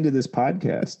going into this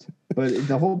podcast, but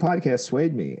the whole podcast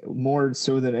swayed me more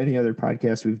so than any other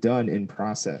podcast we've done in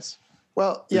process.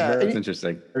 Well, it's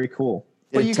interesting. Very cool.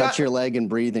 But you touch your leg and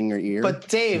breathe in your ear. But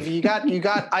Dave, you got.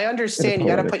 I understand you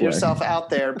got to put yourself out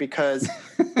there because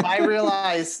I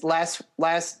realized last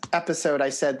episode I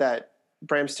said that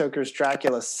Bram Stoker's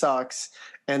Dracula sucks,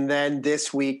 and then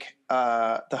this week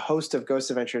the host of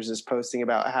Ghost Adventures is posting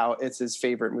about how it's his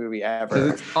favorite movie ever.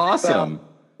 It's awesome.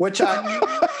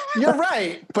 You're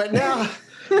right, but now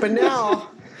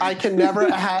I can never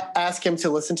ask him to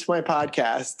listen to my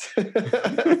podcast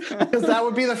because that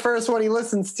would be the first one he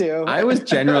listens to. I was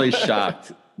generally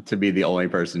shocked to be the only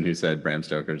person who said Bram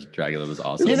Stoker's Dracula was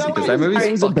awesome because that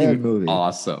movie's fucking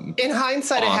awesome. In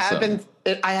hindsight,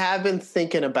 I have been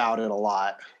thinking about it a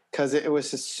lot because it was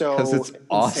just so it's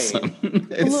awesome.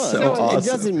 It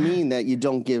doesn't mean that you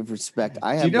don't give respect.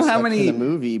 I have respect for the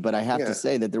movie, but I have to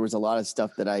say that there was a lot of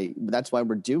stuff that's why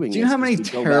we're doing it. Do you know how many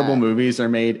terrible movies are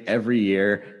made every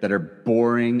year that are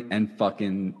boring and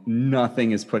fucking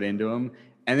nothing is put into them?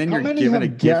 and then How you're many given have a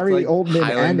gift Gary like Oldman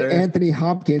Highlander and Anthony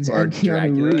Hopkins or and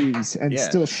Keanu Dracula? Reeves and Yeah.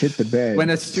 still shit the bed? When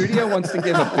a studio wants to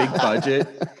give a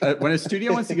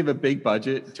big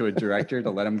budget, to a director to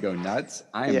let him go nuts,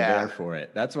 I am there for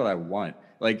it. That's what I want.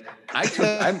 Like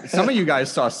some of you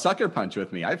guys saw Sucker Punch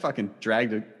with me. I fucking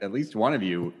dragged at least one of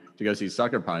you to go see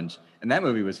Sucker Punch, and that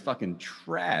movie was fucking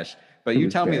trash. But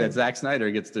you tell me that Zack Snyder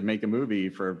gets to make a movie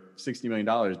for $60 million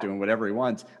doing whatever he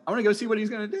wants. I want to go see what he's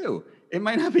going to do. It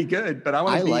might not be good, but I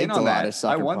want to be in on that.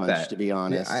 I want that. To be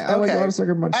honest. I like a lot of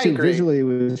Sucker Punch too. Visually, it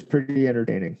was pretty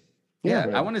entertaining. Yeah,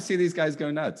 I want to see these guys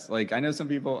go nuts. Like, I know some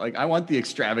people, like, I want the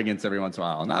extravagance every once in a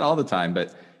while. Not all the time,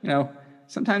 but,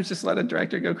 sometimes just let a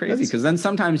director go crazy. Because then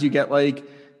sometimes you get like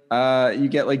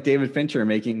David Fincher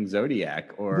making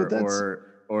Zodiac or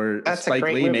Spike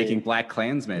Lee making Black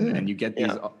Klansman, and you get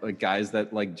these guys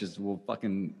that like just will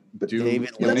fucking do. David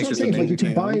That's what I'm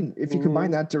saying. If you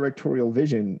combine that directorial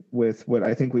vision with what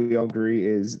I think we all agree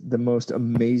is the most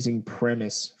amazing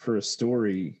premise for a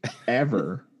story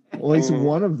ever, at least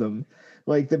one of them.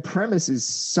 Like, the premise is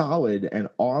solid and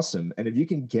awesome, and if you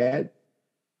can get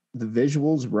the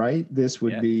visuals right, this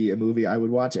would be a movie I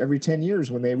would watch every 10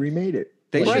 years when they remade it.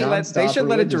 They should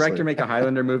let a director make a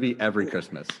Highlander movie every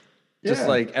Christmas. Just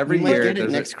like every year. Might get it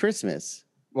next Christmas.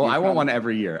 Well, I want one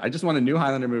every year. I just want a new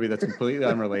Highlander movie that's completely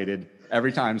unrelated.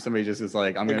 Every time somebody just is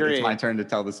like, it's my turn to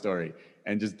tell the story,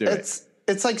 and just do it.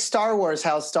 It's like Star Wars,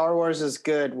 how Star Wars is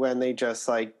good when they just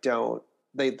like don't.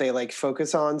 They like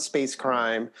focus on space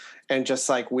crime and just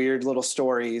like weird little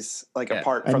stories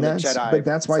apart from the Jedi. But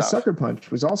that's why Sucker Punch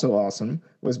was also awesome,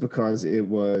 was because it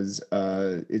was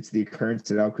it's the occurrence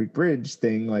at Owl Creek Bridge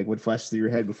thing, like what flashes through your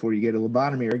head before you get a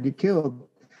lobotomy or get killed.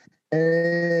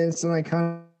 And it's an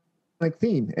iconic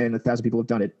theme, and 1,000 people have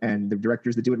done it, and the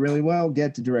directors that do it really well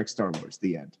get to direct Star Wars.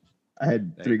 The end. I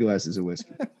had 3 glasses of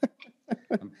whiskey.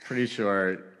 I'm pretty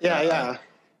sure.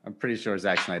 I'm pretty sure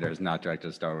Zack Snyder has not directed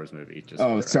a Star Wars movie.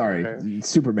 Sorry.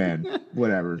 Superman,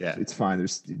 whatever. It's fine.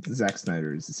 Zack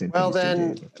Snyder is the same thing. Well,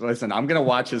 then, listen, I'm going to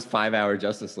watch his 5-hour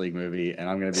Justice League movie, and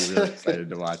I'm going to be really excited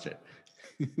to watch it.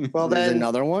 Well, there's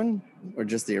another one, or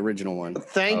just the original one?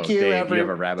 Thank you,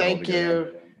 everyone.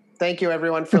 Thank you,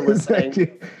 everyone, for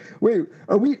listening. Wait,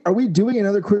 are we doing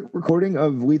another quick recording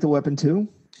of Lethal Weapon 2?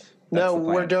 No,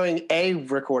 we're doing a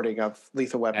recording of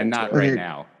Lethal Weapon 2. And not right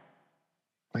now.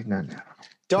 Like, not now.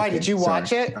 Doi, did you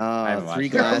watch it? 3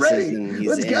 glasses and he's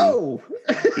Let's go.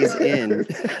 He's in.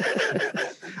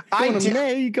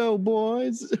 There you go,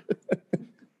 boys.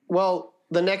 Well,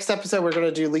 the next episode we're going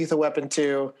to do Lethal Weapon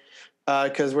 2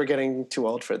 because we're getting too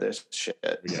old for this shit.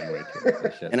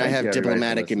 And I have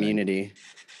diplomatic immunity.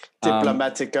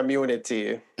 Diplomatic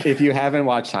immunity. If you haven't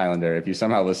watched Highlander, if you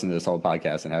somehow listen to this whole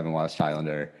podcast and haven't watched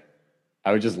Highlander,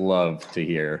 I would just love to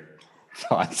hear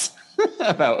thoughts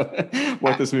about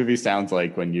what this movie sounds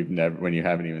like when you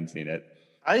haven't even seen it.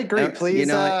 I agree. Please,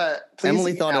 please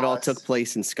Emily thought it all took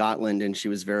place in Scotland, and she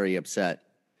was very upset.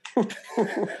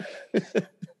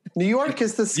 New York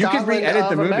is the Scotland you could re-edit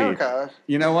the movie. America.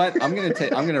 You know what? I'm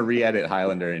gonna re-edit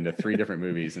Highlander into 3 different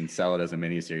movies and sell it as a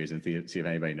miniseries and see if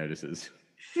anybody notices.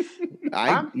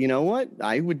 You know what?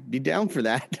 I would be down for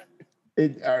that.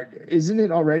 Isn't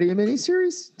it already a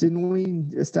miniseries? Didn't we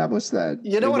establish that?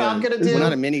 You know what I'm going to do? It's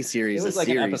not a miniseries. It was like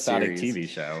an episodic TV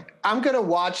show. I'm going to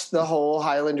watch the whole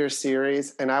Highlander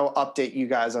series, and I will update you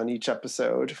guys on each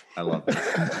episode. I love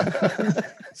that.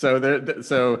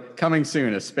 So coming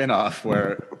soon, a spinoff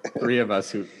where 3 of us,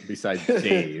 who besides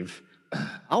Dave,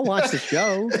 I'll watch the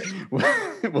show.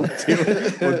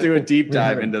 we'll do a deep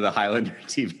dive into the Highlander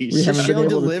TV show. The show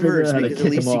delivers because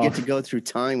at least you get to go through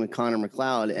time with Connor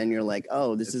McLeod, and you're like,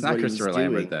 oh, this is what he was doing.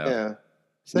 Lambert, though.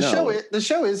 Yeah, the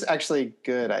show is actually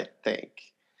good. I think.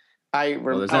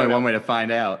 Well, there's only one way to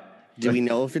find out. Do we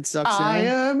know if it sucks? I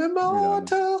am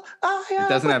immortal. It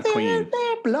doesn't have Queen.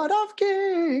 Blood of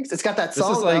kings. It's got that song.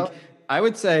 This is like, I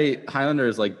would say Highlander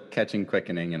is like catching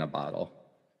quickening in a bottle.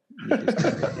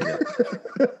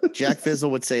 Jack Fizzle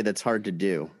would say that's hard to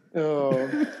do. Oh,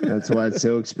 that's why it's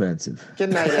so expensive. Good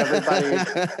night, everybody.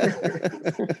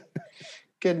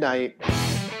 Good night.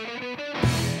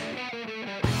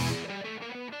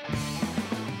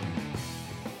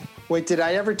 Wait, did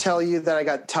I ever tell you that I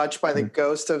got touched by the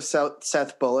ghost of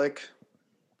Seth Bullock?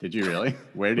 Did you really?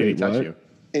 Where did he touch you?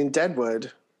 In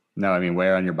Deadwood. No, I mean,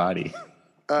 where on your body?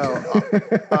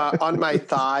 Oh, on my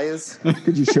thighs.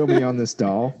 Could you show me on this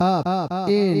doll? Up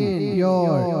in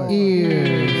your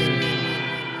ears.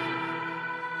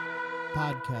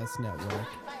 Podcast Network.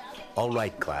 All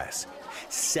right, class.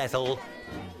 Settle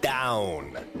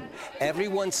down.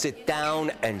 Everyone sit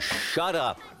down and shut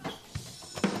up.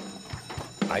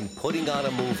 I'm putting on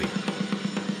a movie.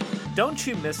 Don't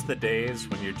you miss the days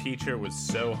when your teacher was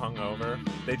so hungover,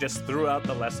 they just threw out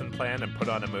the lesson plan and put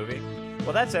on a movie?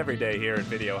 Well, that's every day here at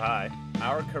Video High.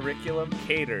 Our curriculum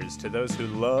caters to those who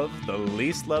love the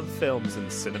least loved films in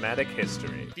cinematic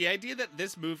history. The idea that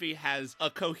this movie has a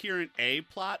coherent A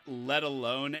plot, let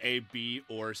alone a B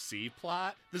or C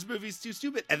plot, this movie's too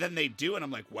stupid. And then they do, and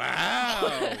I'm like,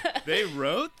 wow, they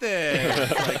wrote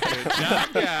this. Like, good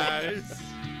job, guys.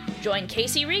 Join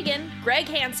Casey Regan, Greg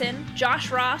Hansen, Josh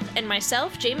Roth, and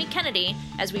myself, Jamie Kennedy,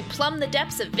 as we plumb the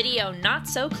depths of video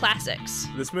not-so-classics.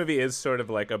 This movie is sort of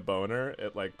like a boner.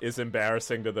 It is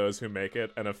embarrassing to those who make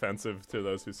it and offensive to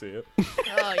those who see it.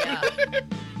 Oh, yeah.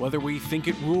 Whether we think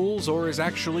it rules or is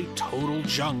actually total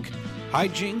junk,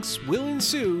 hijinks will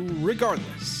ensue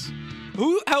regardless.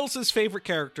 Who else's favorite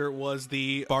character was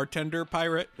the bartender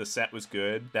pirate? The set was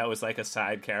good. That was like a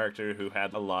side character who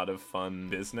had a lot of fun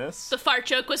business. The fart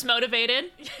joke was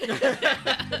motivated.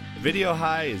 Video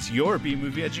High is your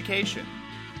B-movie education.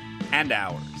 And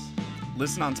ours.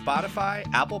 Listen on Spotify,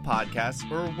 Apple Podcasts,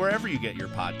 or wherever you get your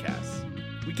podcasts.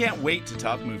 We can't wait to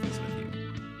talk movies with you.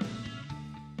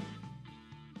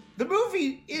 The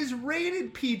movie is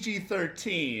rated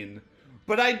PG-13.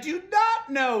 But I do not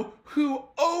know who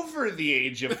over the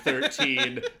age of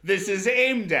 13 this is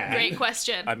aimed at. Great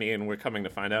question. I mean, we're coming to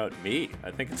find out. Me.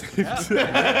 I think it's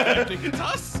I think it's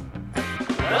us.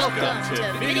 Welcome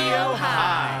to Video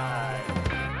High.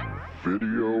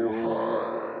 Video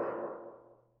High.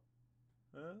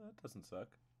 That doesn't suck.